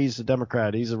 oh, he's a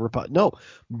Democrat, he's a Republican. No,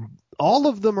 all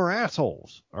of them are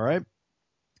assholes. All right,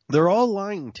 they're all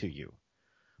lying to you.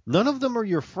 None of them are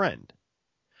your friend.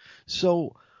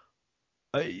 So,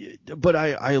 but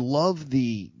I love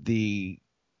the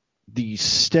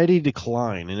steady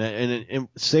decline, and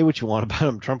say what you want about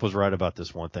him. Trump was right about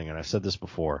this one thing, and I've said this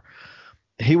before.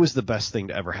 He was the best thing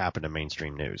to ever happen to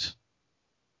mainstream news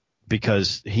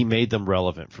because he made them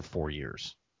relevant for 4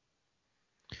 years.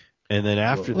 And then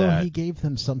after that, he gave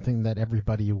them something that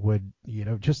everybody would,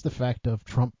 just the fact of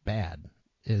Trump bad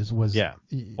was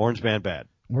Orange Man bad.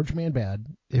 Orange Man bad.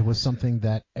 It was something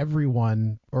that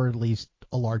everyone, or at least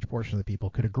a large portion of the people,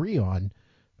 could agree on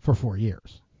for 4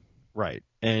 years. Right.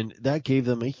 And that gave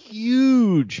them a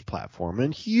huge platform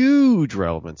and huge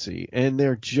relevancy. And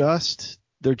they're just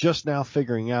now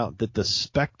figuring out that the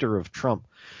specter of Trump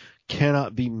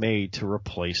cannot be made to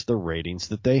replace the ratings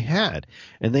that they had.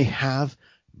 And they have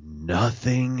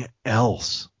nothing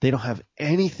else. They don't have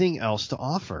anything else to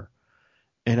offer.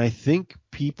 And I think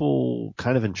people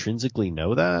kind of intrinsically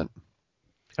know that.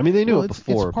 I mean, they knew it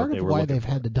before, it's part but they of were why looking they've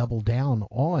for had to double down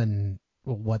on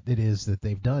what it is that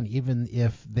they've done, even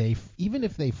if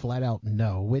they flat out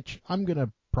know, which I'm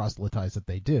gonna proselytize that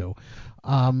they do,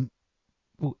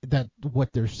 that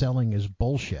what they're selling is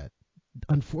bullshit.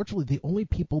 Unfortunately, the only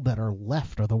people that are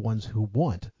left are the ones who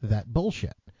want that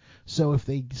bullshit. So if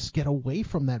they just get away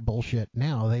from that bullshit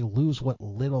now, they lose what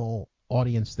little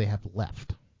audience they have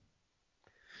left.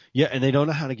 Yeah, and they don't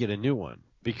know how to get a new one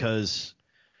because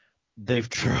they've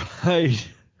tried.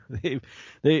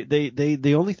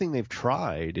 The only thing they've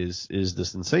tried is the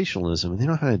sensationalism, and they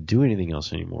don't know how to do anything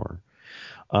else anymore.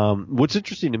 What's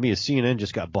interesting to me is CNN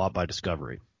just got bought by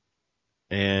Discovery,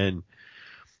 and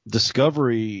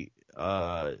Discovery,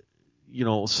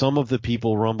 some of the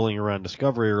people rumbling around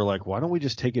Discovery are like, why don't we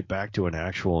just take it back to an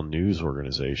actual news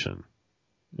organization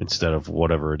instead of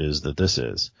whatever it is that this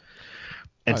is?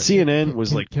 And CNN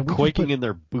was quaking in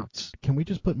their boots. Can we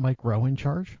just put Mike Rowe in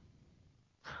charge?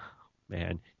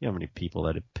 Man, you know how many people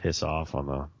that'd piss off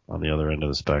on the other end of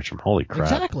the spectrum? Holy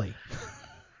crap! Exactly.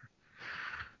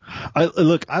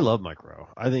 I love Mike Rowe.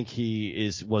 I think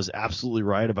he was absolutely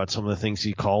right about some of the things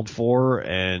he called for,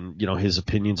 and his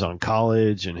opinions on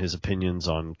college and his opinions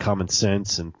on common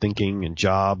sense and thinking and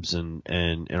jobs and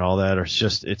all that are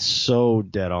just, it's so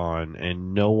dead on,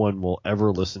 and no one will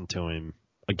ever listen to him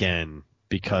again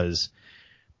because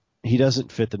he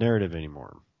doesn't fit the narrative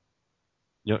anymore.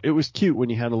 It was cute when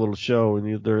he had a little show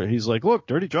and he's like, look,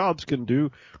 dirty jobs can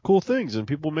do cool things and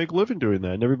people make a living doing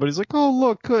that. And everybody's like, oh,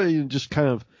 look, and just kind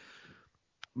of,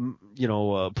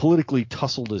 politically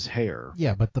tousled his hair.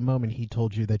 Yeah, but the moment he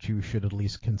told you that you should at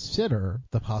least consider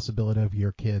the possibility of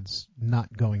your kids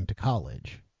not going to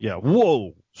college. Yeah,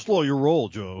 whoa, slow your roll,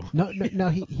 Joe. No,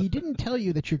 he didn't tell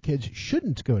you that your kids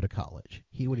shouldn't go to college.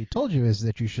 What he told you is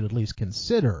that you should at least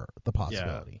consider the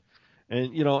possibility. Yeah.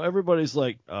 And everybody's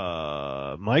like,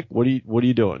 Mike, what are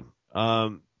you doing?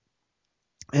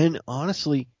 And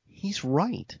honestly, he's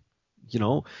right.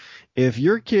 If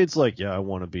your kid's like, yeah, I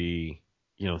want to be,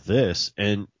 this,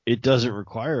 and it doesn't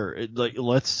require it. Like,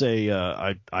 let's say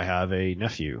I have a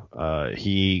nephew.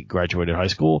 He graduated high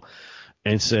school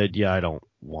and said, yeah, I don't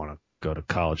want to go to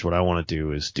college. What I want to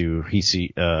do is do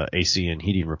AC and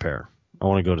heating repair. I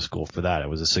want to go to school for that. It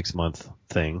was a 6-month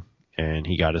thing. And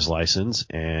he got his license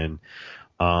and,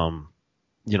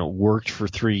 worked for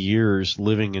 3 years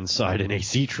living inside an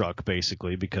AC truck,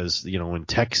 basically, because, in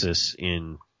Texas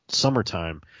in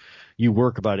summertime, you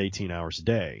work about 18 hours a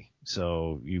day.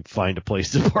 So you find a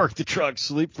place to park the truck,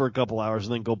 sleep for a couple hours,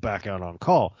 and then go back out on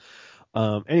call.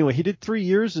 Anyway, he did 3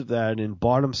 years of that and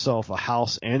bought himself a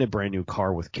house and a brand new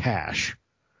car with cash.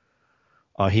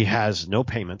 He has no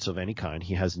payments of any kind.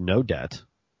 He has no debt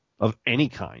of any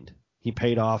kind. He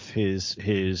paid off his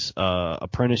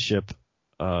apprenticeship,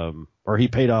 or he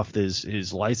paid off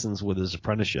his license with his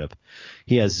apprenticeship.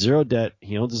 He has zero debt.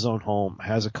 He owns his own home,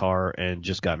 has a car, and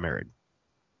just got married.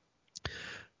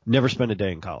 Never spent a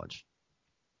day in college.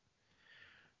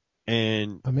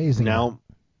 And amazing. Now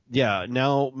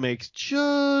makes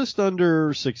just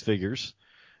under 6 figures.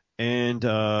 And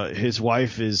his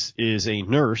wife is a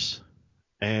nurse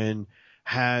and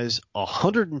has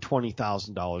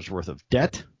 $120,000 worth of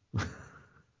debt.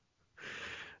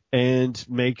 And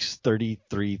makes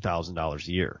 $33,000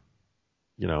 a year,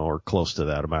 or close to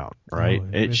that amount, right?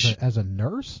 As a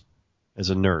nurse? As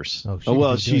a nurse.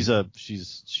 She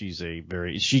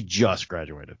just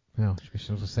graduated. No, she was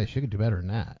going to say she could do better than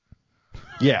that.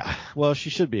 Yeah, well, she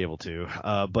should be able to,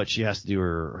 but she has to do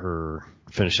her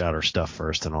finish out her stuff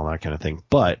first and all that kind of thing.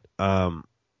 But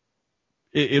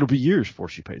it'll be years before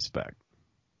she pays it back.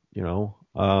 And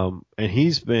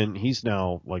he's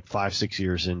now like 5-6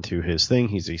 years into his thing.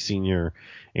 He's a senior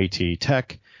AT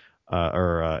tech,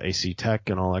 or AC tech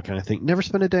and all that kind of thing. Never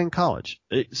spent a day in college.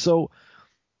 So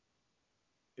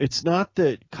it's not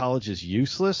that college is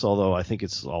useless, although I think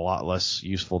it's a lot less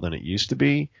useful than it used to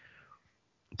be.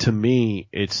 To me,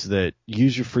 it's that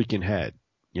use your freaking head.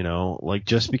 Like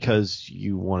just because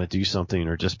you want to do something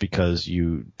or just because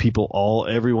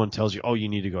everyone tells you, oh, you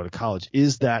need to go to college.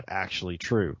 Is that actually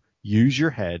true? Use your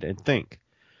head and think.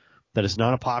 That is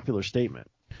not a popular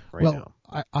statement now.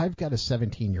 I've got a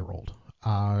 17-year-old,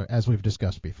 as we've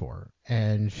discussed before,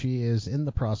 and she is in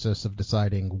the process of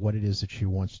deciding what it is that she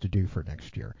wants to do for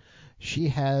next year. She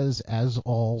has, as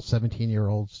all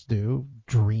 17-year-olds do,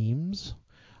 dreams.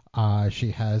 She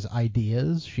has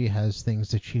ideas. She has things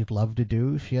that she'd love to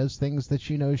do. She has things that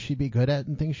she knows she'd be good at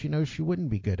and things she knows she wouldn't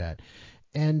be good at.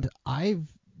 And I've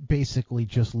basically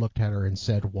just looked at her and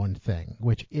said one thing,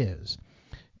 which is,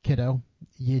 kiddo,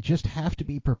 you just have to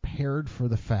be prepared for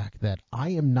the fact that I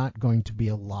am not going to be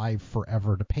alive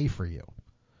forever to pay for you.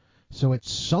 So at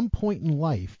some point in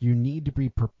life, you need to be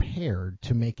prepared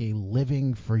to make a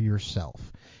living for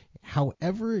yourself.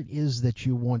 however it is that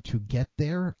you want to get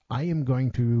there, I am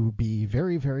going to be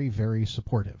very, very, very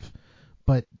supportive.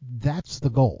 But that's the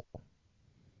goal.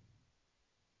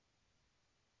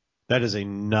 That is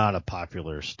not a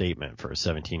popular statement for a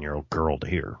 17-year-old girl to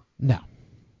hear. No.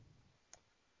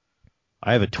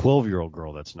 I have a 12-year-old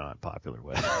girl that's not popular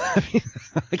with. I mean,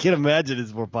 I can't imagine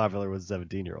it's more popular with a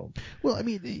 17-year-old. Well, I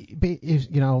mean,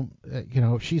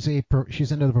 she's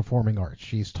into the performing arts.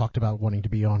 She's talked about wanting to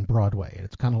be on Broadway, and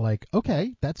it's kind of like,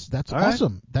 okay, that's All right.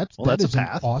 awesome. That's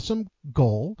an awesome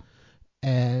goal,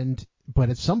 but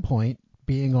at some point,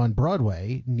 being on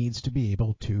Broadway needs to be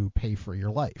able to pay for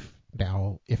your life.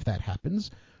 Now, if that happens,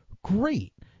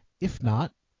 great. If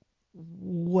not,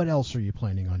 what else are you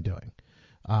planning on doing?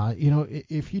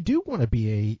 If you do want to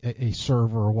be a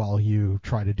server while you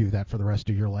try to do that for the rest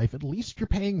of your life, at least you're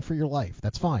paying for your life.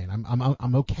 That's fine.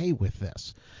 I'm okay with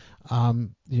this.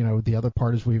 The other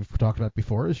part, as we've talked about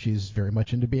before, is she's very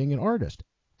much into being an artist.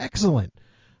 Excellent.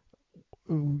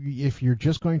 If you're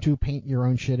just going to paint your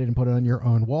own shit and put it on your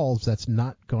own walls, that's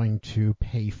not going to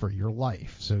pay for your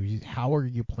life. So how are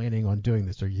you planning on doing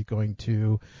this? Are you going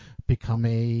to become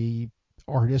a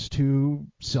artist who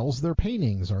sells their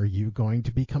paintings? Are you going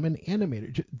to become an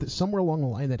animator? Somewhere along the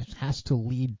line, that has to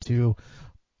lead to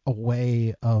a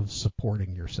way of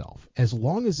supporting yourself. As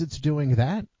long as it's doing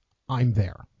that, I'm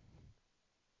there.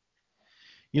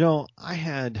 I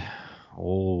had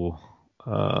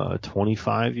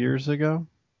 26 years ago,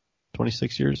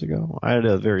 I had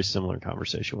a very similar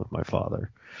conversation with my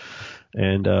father,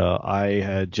 and I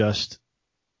had just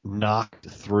knocked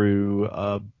through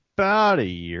about a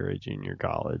year at junior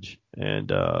college,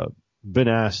 and been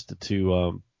asked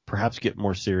to perhaps get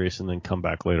more serious and then come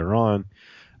back later on,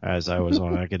 as I was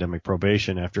on academic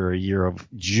probation after a year of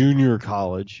junior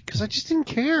college, because I just didn't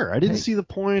care. I didn't see the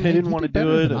point. I didn't want to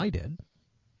do it. Than I did.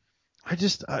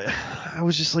 I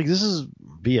was just like, this is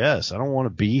BS. I don't want to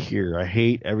be here. I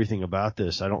hate everything about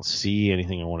this. I don't see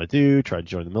anything I want to do. Tried to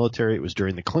join the military. It was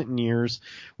during the Clinton years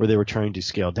where they were trying to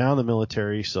scale down the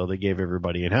military. So they gave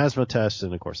everybody an asthma test.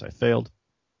 And of course I failed.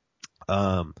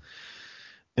 And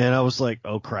I was like,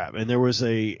 oh crap. And there was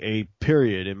a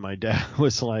period, and my dad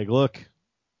was like, look,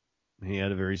 he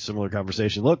had a very similar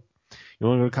conversation. Look, you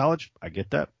want to go to college? I get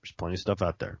that. There's plenty of stuff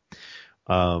out there.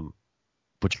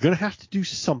 But you're going to have to do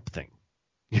something.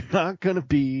 You're not going to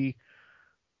be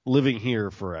living here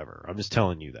forever. I'm just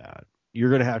telling you that. You're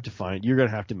going to have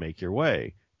to make your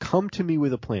way. Come to me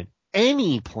with a plan,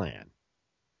 any plan,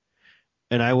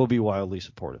 and I will be wildly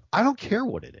supportive. I don't care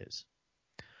what it is.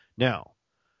 Now,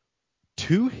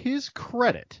 to his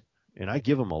credit, and I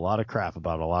give him a lot of crap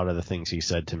about a lot of the things he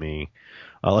said to me.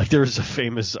 Like there was a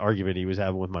famous argument he was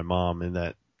having with my mom in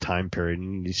that time period,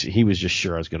 and he was just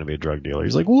sure I was going to be a drug dealer.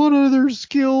 He's like, what other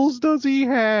skills does he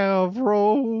have,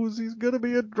 Rose? He's going to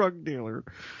be a drug dealer.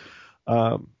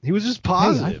 He was just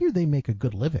positive. Hey, I hear they make a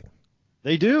good living.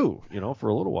 They do, for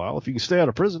a little while, if you can stay out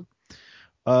of prison.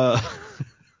 My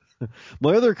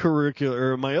other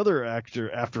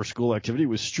after school activity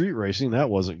was street racing.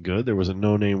 That wasn't good. There was a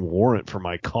no-name warrant for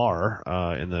my car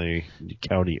in the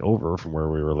county over from where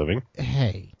we were living.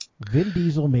 Hey, Vin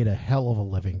Diesel made a hell of a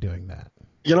living doing that.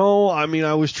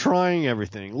 I was trying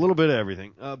everything, a little bit of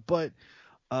everything. But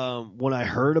when I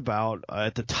heard about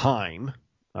at the time,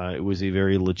 it was a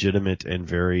very legitimate and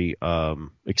very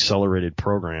accelerated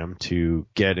program to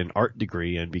get an art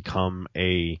degree and become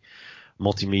a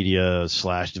multimedia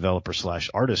 / developer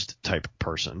 / artist type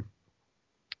person.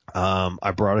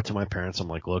 I brought it to my parents. I'm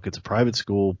like, look, it's a private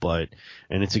school,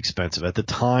 and it's expensive. At the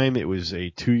time, it was a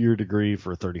 2-year degree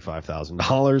for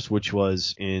 $35,000, which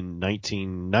was in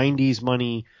 1990s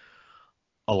money,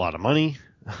 a lot of money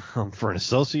for an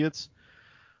associate's.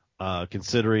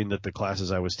 Considering that the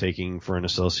classes I was taking for an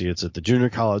associate's at the junior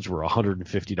college were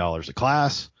 $150 a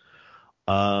class.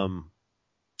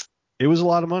 It was a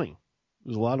lot of money.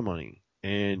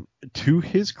 And to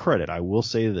his credit, I will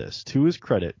say this, to his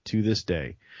credit, to this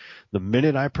day, the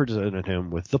minute I presented him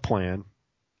with the plan,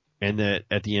 and that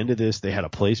at the end of this, they had a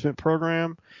placement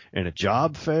program and a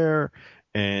job fair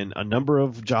and a number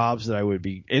of jobs that I would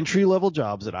be entry-level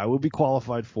jobs that I would be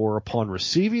qualified for upon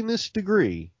receiving this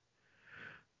degree,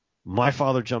 my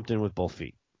father jumped in with both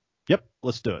feet. Yep,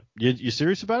 let's do it. You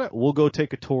serious about it? We'll go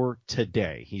take a tour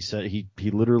today. He said he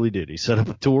literally did. He set up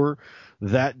a tour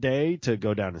that day to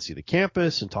go down and see the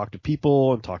campus and talk to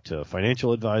people and talk to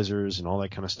financial advisors and all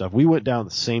that kind of stuff. We went down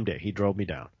the same day. He drove me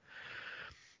down.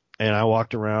 And I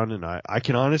walked around, and I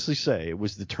can honestly say it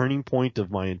was the turning point of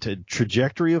my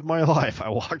trajectory of my life. I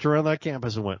walked around that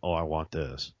campus and went, oh, I want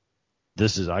this.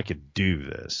 I could do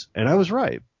this. And I was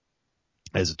right,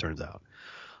 as it turns out.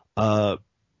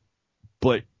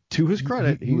 But to his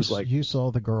credit, he was like, you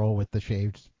saw the girl with the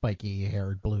shaved, spiky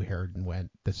haired, blue haired, and went,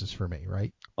 "This is for me,"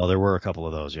 right? oh, there were a couple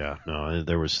of those, yeah. No,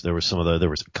 there was some of there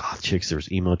was goth chicks, there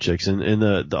was emo chicks, and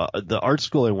the art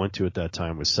school I went to at that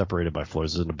time was separated by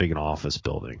floors. It was in a big office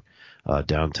building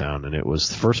downtown, and it was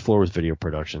the first floor was video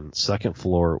production, second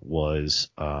floor was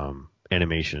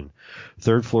animation,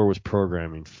 third floor was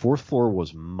programming, fourth floor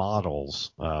was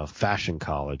models, fashion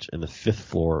college, and the fifth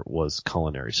floor was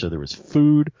culinary. So there was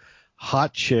food,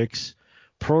 hot chicks,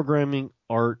 programming,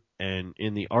 art, and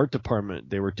in the art department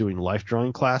they were doing life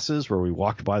drawing classes where we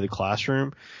walked by the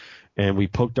classroom and we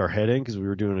poked our head in because we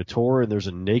were doing a tour, and there's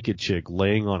a naked chick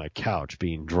laying on a couch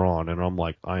being drawn, and I'm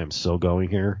like, I am so going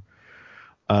here.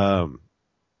 I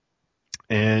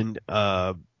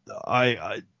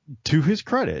to his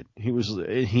credit,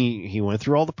 he went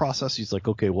through all the process. He's like,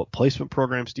 okay, what placement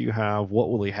programs do you have? What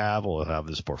will he have? Will he have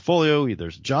this portfolio?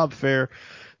 There's a job fair.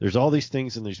 There's all these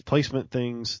things, and there's placement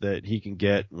things that he can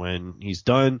get when he's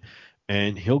done,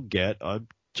 and he'll get a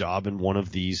job in one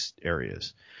of these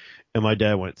areas. And my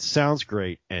dad went, sounds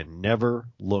great, and never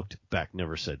looked back,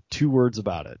 never said 2 words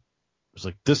about it. It was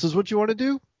like, this is what you want to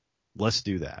do? Let's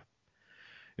do that.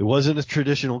 It wasn't a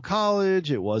traditional college,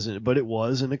 but it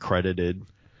was an accredited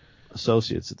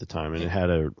associates at the time, and it had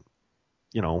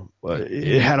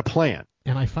it had a plan.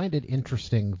 And I find it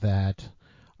interesting that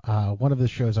one of the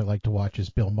shows I like to watch is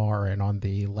Bill Maher, and on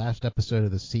the last episode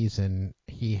of the season,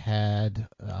 he had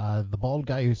the bald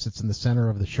guy who sits in the center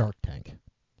of the Shark Tank.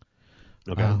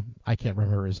 Okay. I can't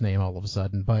remember his name all of a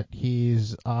sudden, but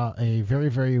he's a very,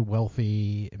 very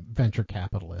wealthy venture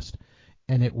capitalist,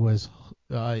 and it was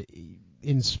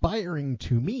inspiring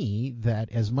to me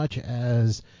that as much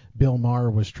as Bill Maher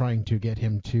was trying to get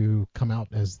him to come out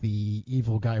as the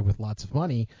evil guy with lots of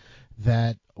money,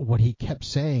 that what he kept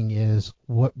saying is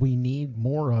what we need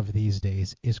more of these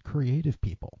days is creative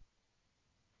people.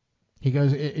 He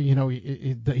goes,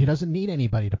 he doesn't need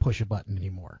anybody to push a button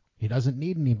anymore. He doesn't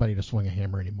need anybody to swing a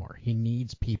hammer anymore. He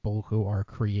needs people who are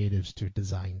creatives to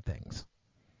design things.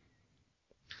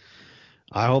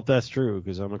 I hope that's true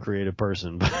because I'm a creative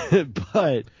person,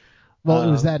 but well,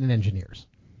 it was that in engineers.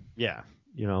 Yeah,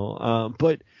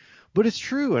 but it's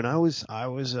true, and I was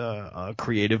a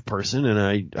creative person, and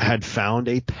I had found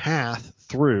a path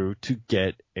through to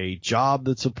get a job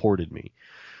that supported me.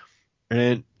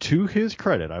 And to his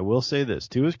credit, I will say this: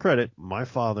 to his credit, my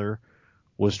father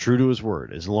was true to his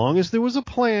word. As long as there was a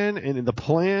plan, and the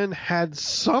plan had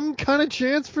some kind of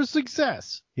chance for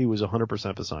success, he was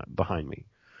 100% behind me.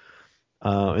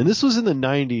 And this was in the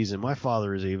 90s, and my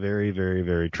father is a very, very,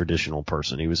 very traditional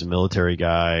person. He was a military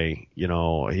guy,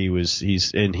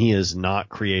 he is not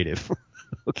creative.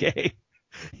 Okay.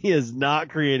 He is not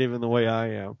creative in the way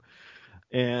I am.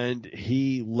 And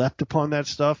he leapt upon that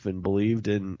stuff and believed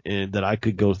in that I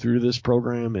could go through this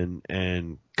program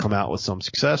and come out with some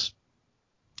success.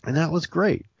 And that was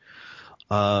great.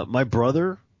 My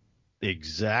brother,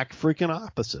 exact freaking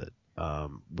opposite.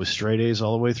 With straight A's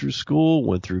all the way through school,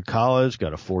 went through college,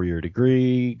 got a 4-year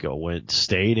degree,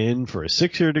 stayed in for a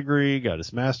 6-year degree, got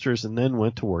his master's, and then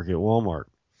went to work at Walmart.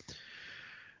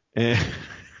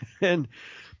 And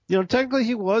technically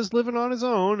he was living on his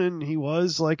own, and he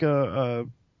was like a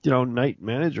night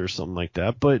manager or something like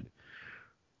that, but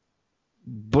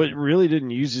really didn't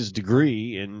use his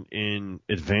degree in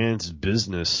advanced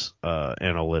business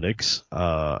analytics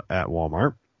at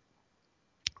Walmart.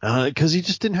 Because he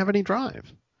just didn't have any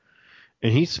drive,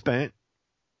 and he spent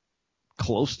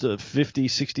close to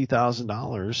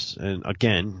 $50,000-$60,000, and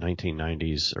again,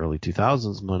 1990s, early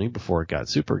 2000s money before it got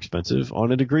super expensive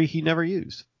on a degree he never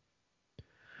used.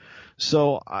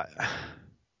 So I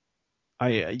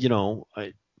don't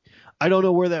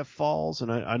know where that falls,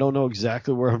 and I don't know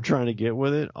exactly where I'm trying to get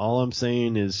with it. All I'm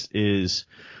saying is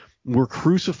we're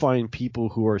crucifying people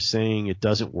who are saying it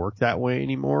doesn't work that way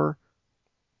anymore,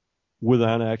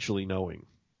 without actually knowing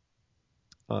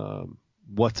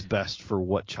what's best for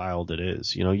what child it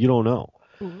is. You don't know.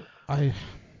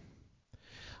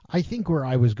 I think where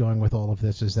I was going with all of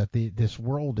this is that this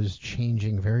world is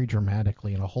changing very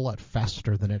dramatically and a whole lot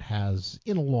faster than it has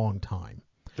in a long time.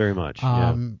 Very much.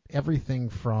 Yeah. Everything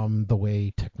from the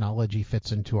way technology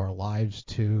fits into our lives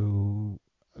to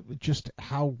just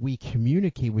how we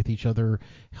communicate with each other,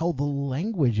 how the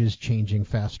language is changing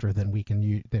faster than we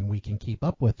can keep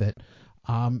up with it.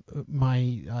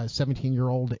 My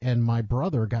 17-year-old and my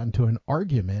brother got into an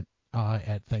argument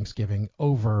at Thanksgiving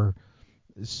over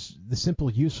the simple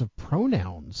use of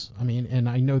pronouns. I mean, and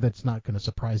I know that's not going to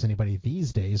surprise anybody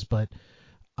these days, but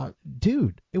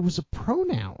dude, it was a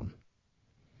pronoun.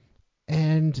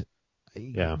 And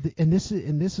yeah. And this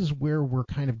is where we're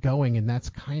kind of going, and that's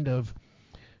kind of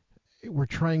we're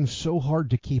trying so hard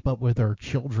to keep up with our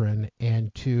children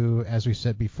and to, as we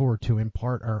said before, to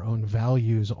impart our own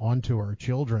values onto our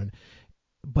children.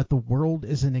 But the world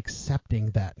isn't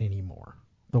accepting that anymore.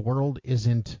 The world is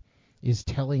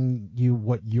telling you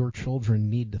what your children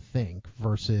need to think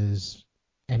versus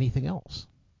anything else.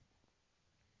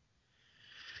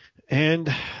 And,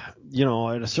 at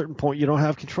a certain point, you don't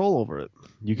have control over it.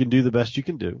 You can do the best you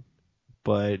can do.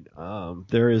 But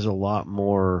there is a lot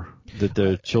more that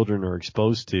the children are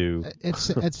exposed to At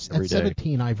every day.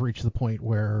 17, I've reached the point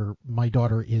where my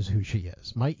daughter is who she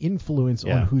is. My influence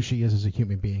on who she is as a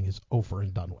human being is over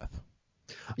and done with.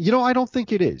 I don't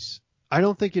think it is.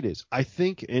 I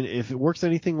think, and if it works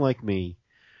anything like me,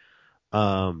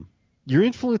 your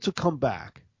influence will come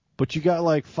back, but you got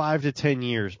like 5 to 10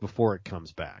 years before it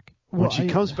comes back. When she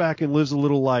comes back and lives a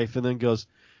little life and then goes,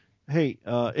 hey,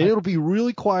 and it'll be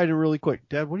really quiet and really quick.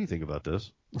 Dad, what do you think about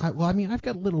this? I've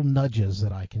got little nudges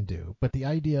that I can do, but the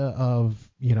idea of,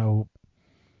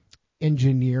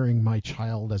 engineering my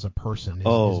child as a person is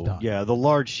done. Yeah, the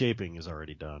large shaping is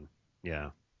already done.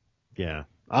 Yeah.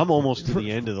 I'm almost to the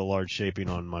end of the large shaping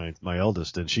on my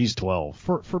eldest, and she's 12.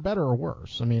 For better or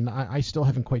worse. I mean, I still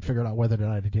haven't quite figured out whether or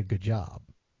not I did a good job.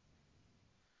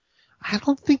 I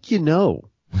don't think you know.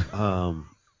 I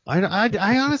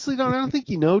honestly don't. I don't think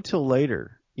you know till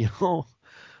later.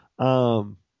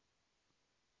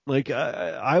 Like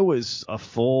I was a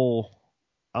full,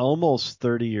 almost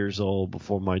 30 years old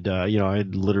before my dad. I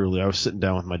was sitting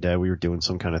down with my dad. We were doing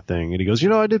some kind of thing, and he goes,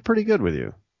 I did pretty good with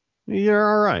you. You're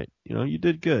all right. You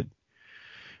did good.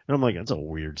 And I'm like, that's a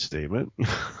weird statement.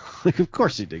 Like, of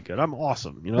course he did good. I'm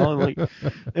awesome. I'm like,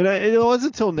 and it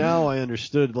wasn't until now I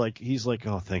understood. Like, he's like,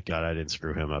 oh, thank God I didn't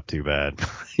screw him up too bad.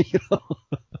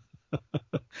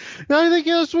 And I think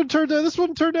this one turned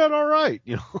out all right.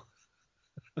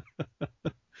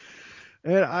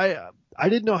 And I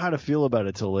didn't know how to feel about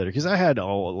it till later because I had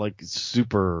all like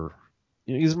super.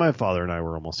 Because my father and I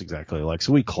were almost exactly alike,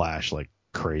 so we clashed like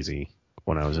crazy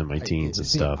when I was in my teens and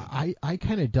stuff. I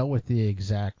kind of dealt with the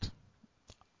exact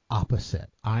opposite.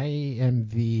 I am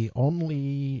the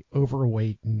only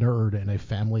overweight nerd in a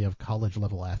family of college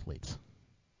level athletes.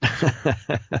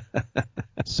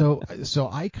 So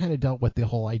I kind of dealt with the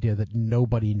whole idea that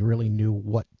nobody really knew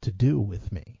what to do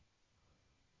with me.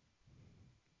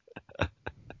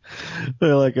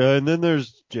 They're like, and then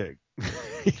there's Jake.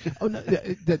 Oh no,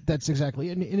 that's exactly,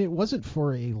 and it wasn't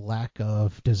for a lack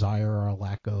of desire or a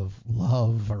lack of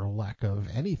love or a lack of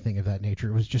anything of that nature.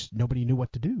 It was just nobody knew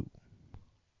what to do.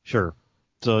 Sure.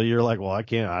 So you're like, well, I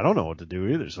don't know what to do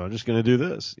either, so I'm just going to do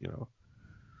this,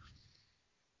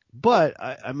 But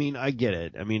I mean, I get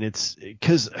it. I mean, it's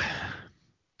because,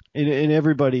 and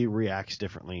everybody reacts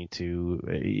differently to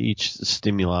each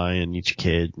stimuli and each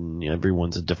kid, and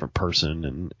everyone's a different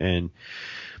person, and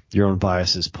your own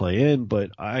biases play in.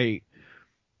 But I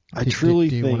truly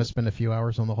think. Do you want to spend a few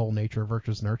hours on the whole nature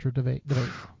versus nurture debate?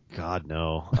 God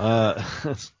no.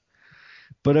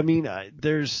 But I mean,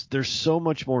 there's so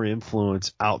much more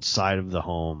influence outside of the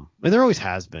home, and there always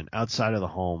has been outside of the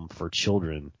home for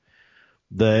children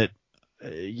that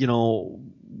you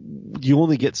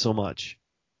only get so much,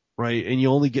 right? And you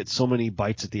only get so many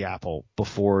bites at the apple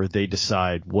before they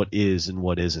decide what is and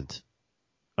what isn't,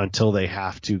 until they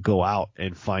have to go out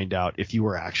and find out if you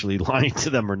were actually lying to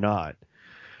them or not.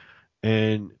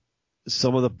 And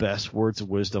some of the best words of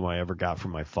wisdom I ever got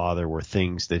from my father were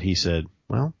things that he said,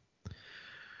 well,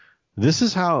 this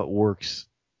is how it works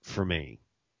for me.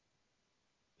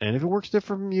 And if it works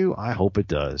different from you, I hope it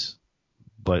does.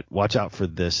 But watch out for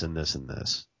this and this and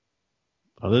this.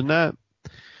 Other than that,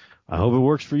 I hope it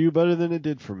works for you better than it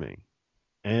did for me.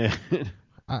 And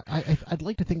I'd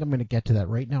like to think I'm going to get to that.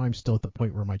 Right now, I'm still at the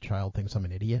point where my child thinks I'm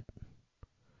an idiot.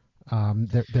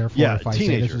 Therefore, if I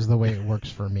say this is the way it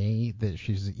works for me, that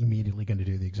she's immediately going to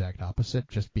do the exact opposite,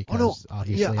 just because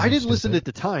obviously. Yeah, I didn't listen at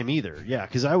the time either. Yeah,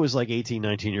 because I was like 18,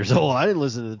 19 years old. I didn't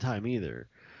listen at the time either.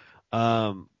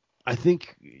 I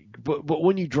think, but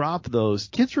when you drop those,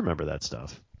 kids remember that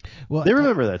stuff. Well, they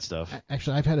remember that stuff.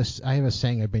 Actually, I have a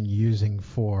saying I've been using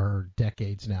for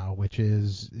decades now, which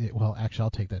is, well, actually, I'll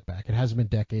take that back. It hasn't been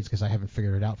decades because I haven't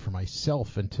figured it out for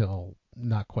myself until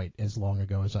not quite as long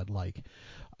ago as I'd like.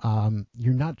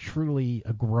 You're not truly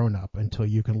a grown-up until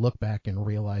you can look back and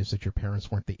realize that your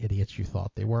parents weren't the idiots you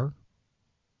thought they were,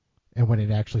 and when it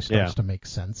actually starts to make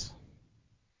sense.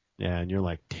 Yeah, and you're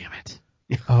like, damn it.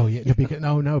 Oh yeah,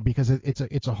 because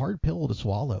it's a hard pill to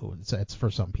swallow. It's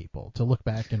for some people to look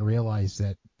back and realize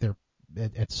that they're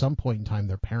at some point in time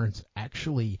their parents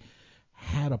actually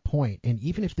had a point, and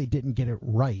even if they didn't get it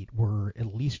right, were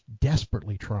at least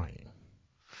desperately trying.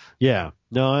 Yeah.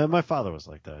 No, my father was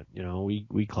like that.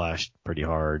 We clashed pretty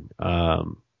hard.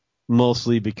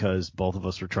 Mostly because both of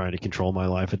us were trying to control my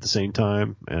life at the same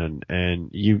time. And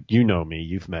you know me,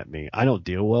 you've met me. I don't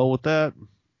deal well with that.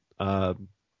 Uh,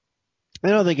 I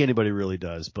don't think anybody really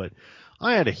does, but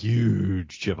I had a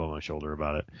huge chip on my shoulder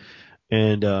about it.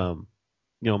 And,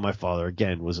 my father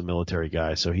again was a military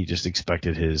guy, so he just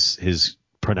expected his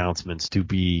pronouncements to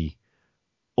be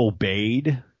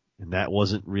obeyed. And that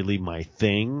wasn't really my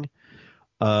thing.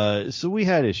 So we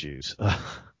had issues.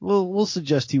 We'll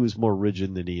suggest he was more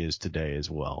rigid than he is today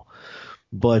as well.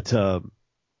 But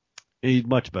he's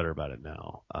much better about it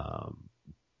now.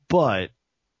 But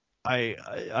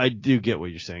I do get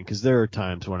what you're saying, because there are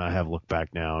times when I have looked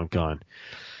back now and gone,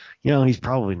 he's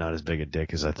probably not as big a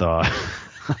dick as I thought.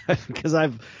 Because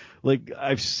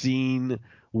I've seen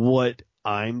what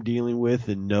I'm dealing with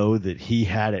and know that he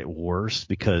had it worse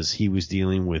because he was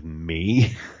dealing with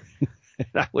me.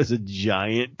 I was a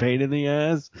giant pain in the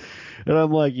ass. And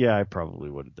I'm like, yeah, I probably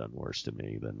would have done worse to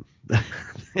me than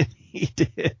he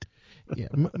did. Yeah,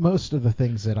 most of the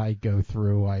things that I go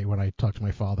through, when I talk to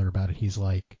my father about it, he's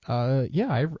like,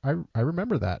 yeah, I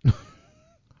remember that.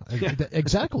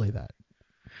 Exactly that.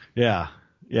 Yeah.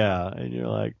 Yeah. And you're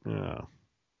like, oh,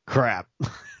 crap.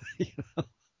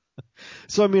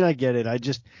 So, I mean, I get it.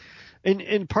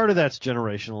 And part of that's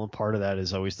generational, and part of that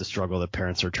is always the struggle that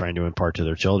parents are trying to impart to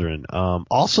their children. I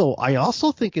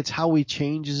also think it's how we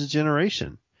change as a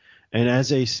generation, and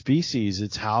as a species,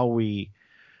 it's how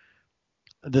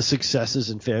the successes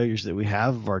and failures that we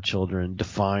have of our children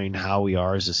define how we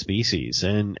are as a species,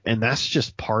 and that's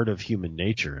just part of human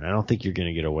nature. And I don't think you're going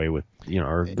to get away with,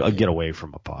 or get away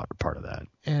from a part of that.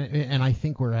 And I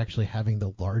think we're actually having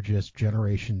the largest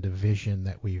generation division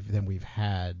that we've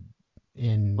had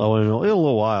in a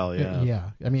little while. Yeah. Yeah.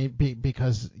 I mean,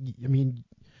 because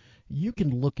you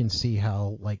can look and see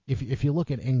how, like, if you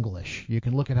look at English, you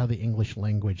can look at how the English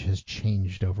language has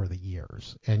changed over the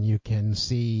years, and you can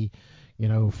see,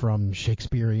 from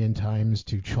Shakespearean times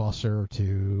to Chaucer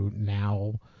to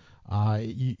now,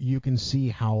 you can see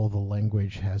how the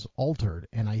language has altered.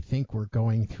 And I think we're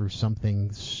going through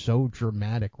something so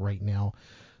dramatic right now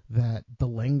that the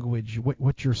language,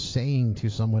 what you're saying to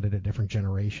someone at a different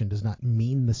generation, does not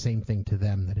mean the same thing to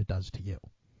them that it does to you.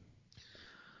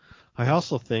 I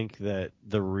also think that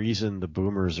the reason the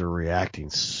boomers are reacting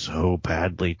so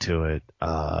badly to it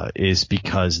is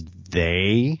because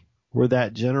they were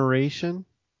that generation,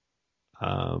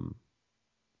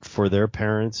 for their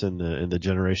parents and the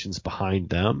generations behind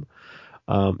them.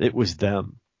 It was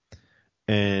them,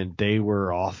 and they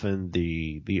were often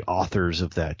the authors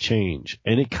of that change,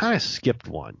 and it kind of skipped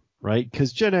one, right?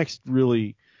 Because Gen X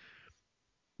really,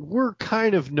 we're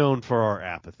kind of known for our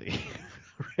apathy,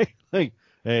 right? Like,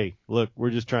 hey, look, we're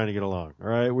just trying to get along, all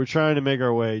right? We're trying to make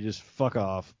our way, just fuck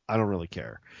off. I don't really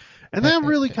care. And that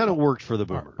really kind of worked for the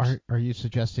boomers. Are you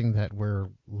suggesting that we're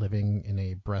living in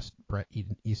a Bret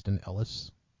Easton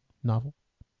Ellis novel?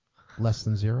 Less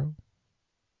Than Zero?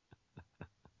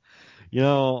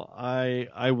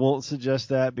 I won't suggest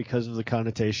that because of the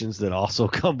connotations that also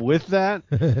come with that.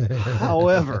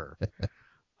 However,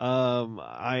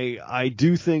 I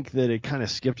do think that it kind of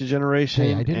skipped a generation.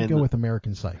 Hey, I didn't go with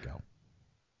American Psycho.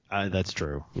 That's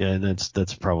true. Yeah, and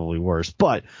that's probably worse.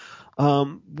 But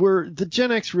the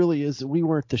Gen X really is. We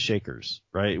weren't the shakers,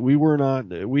 right? We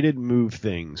didn't move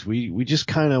things. We just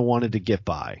kind of wanted to get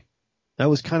by. That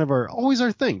was kind of always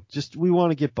our thing. Just, we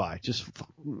want to get by. Just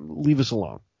leave us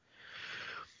alone.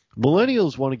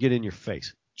 Millennials want to get in your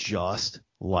face, just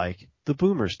like the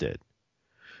boomers did.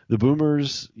 The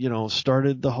boomers,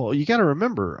 started the whole, you got to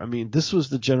remember, I mean, this was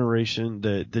the generation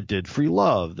that did free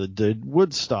love, that did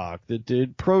Woodstock, that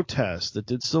did protest, that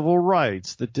did civil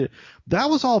rights, that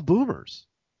was all boomers.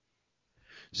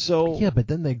 So yeah, but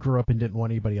then they grew up and didn't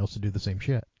want anybody else to do the same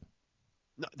shit.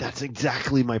 No, that's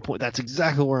exactly my point. That's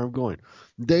exactly where I'm going.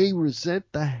 They resent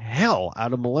the hell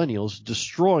out of millennials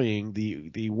destroying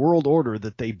the world order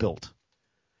that they built.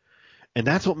 And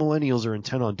that's what millennials are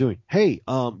intent on doing. Hey,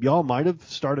 y'all might have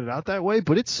started out that way,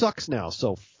 but it sucks now,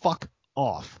 so fuck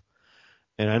off.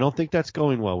 And I don't think that's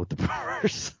going well with the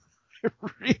boomers. I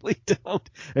really don't.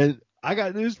 And I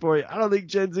got news for you. I don't think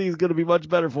Gen Z is going to be much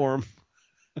better for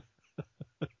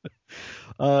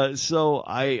them. So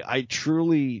I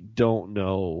truly don't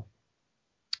know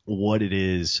what it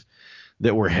is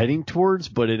that we're heading towards,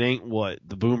 but it ain't what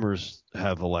the boomers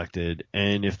have elected.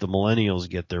 And if the millennials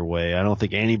get their way, I don't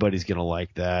think anybody's going to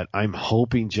like that. I'm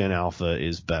hoping Gen Alpha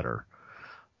is better.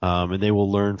 And they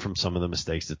will learn from some of the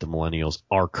mistakes that the millennials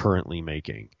are currently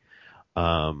making.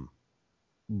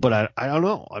 But I don't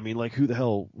know. I mean, like, who the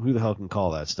hell can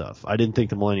call that stuff? I didn't think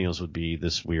the millennials would be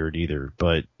this weird either,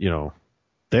 but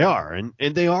they are, and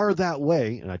they are that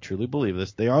way, and I truly believe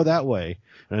this. They are that way,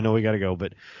 and I know we got to go,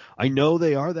 but I know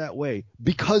they are that way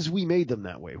because we made them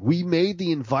that way. We made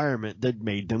the environment that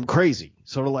made them crazy.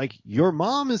 Sort of like your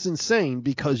mom is insane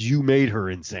because you made her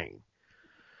insane.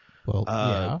 Well,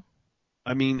 yeah.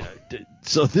 I mean,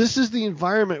 so this is the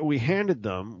environment we handed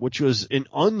them, which was an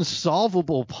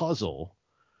unsolvable puzzle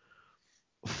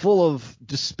full of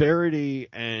disparity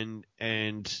and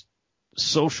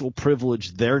social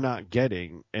privilege they're not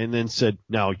getting, and then said,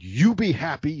 now you be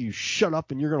happy, you shut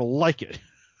up, and you're going to like it.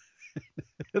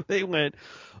 They went,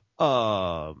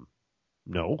 no.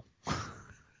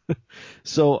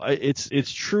 So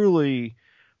it's truly,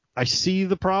 I see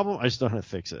the problem, I just don't know how to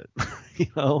fix it,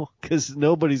 because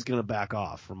nobody's going to back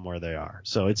off from where they are.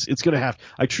 So it's going to have,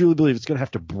 I truly believe it's going to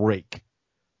have to break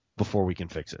before we can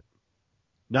fix it.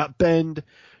 Not bend,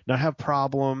 not have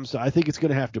problems. I think it's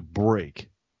going to have to break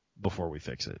before we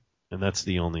fix it. And that's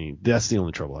the only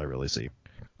trouble I really see.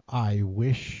 I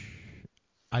wish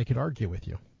I could argue with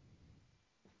you.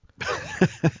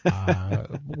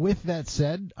 With that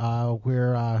said,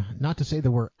 we're not to say that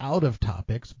we're out of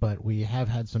topics, but we have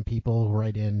had some people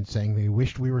write in saying they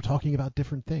wished we were talking about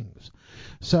different things.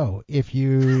 So if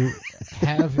you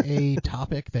have a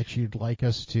topic that you'd like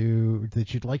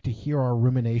to hear our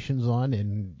ruminations on,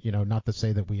 and not to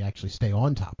say that we actually stay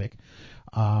on topic,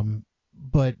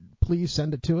 but please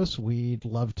send it to us. We'd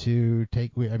love to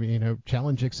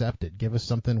challenge accepted. Give us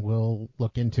something. We'll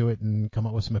look into it and come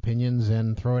up with some opinions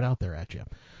and throw it out there at you.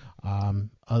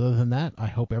 Other than that, I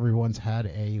hope everyone's had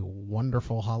a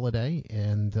wonderful holiday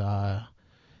and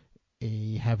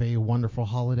have a wonderful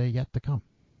holiday yet to come.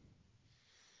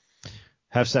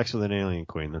 Have sex with an alien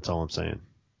queen. That's all I'm saying.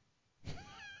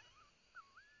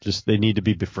 Just, they need to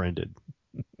be befriended.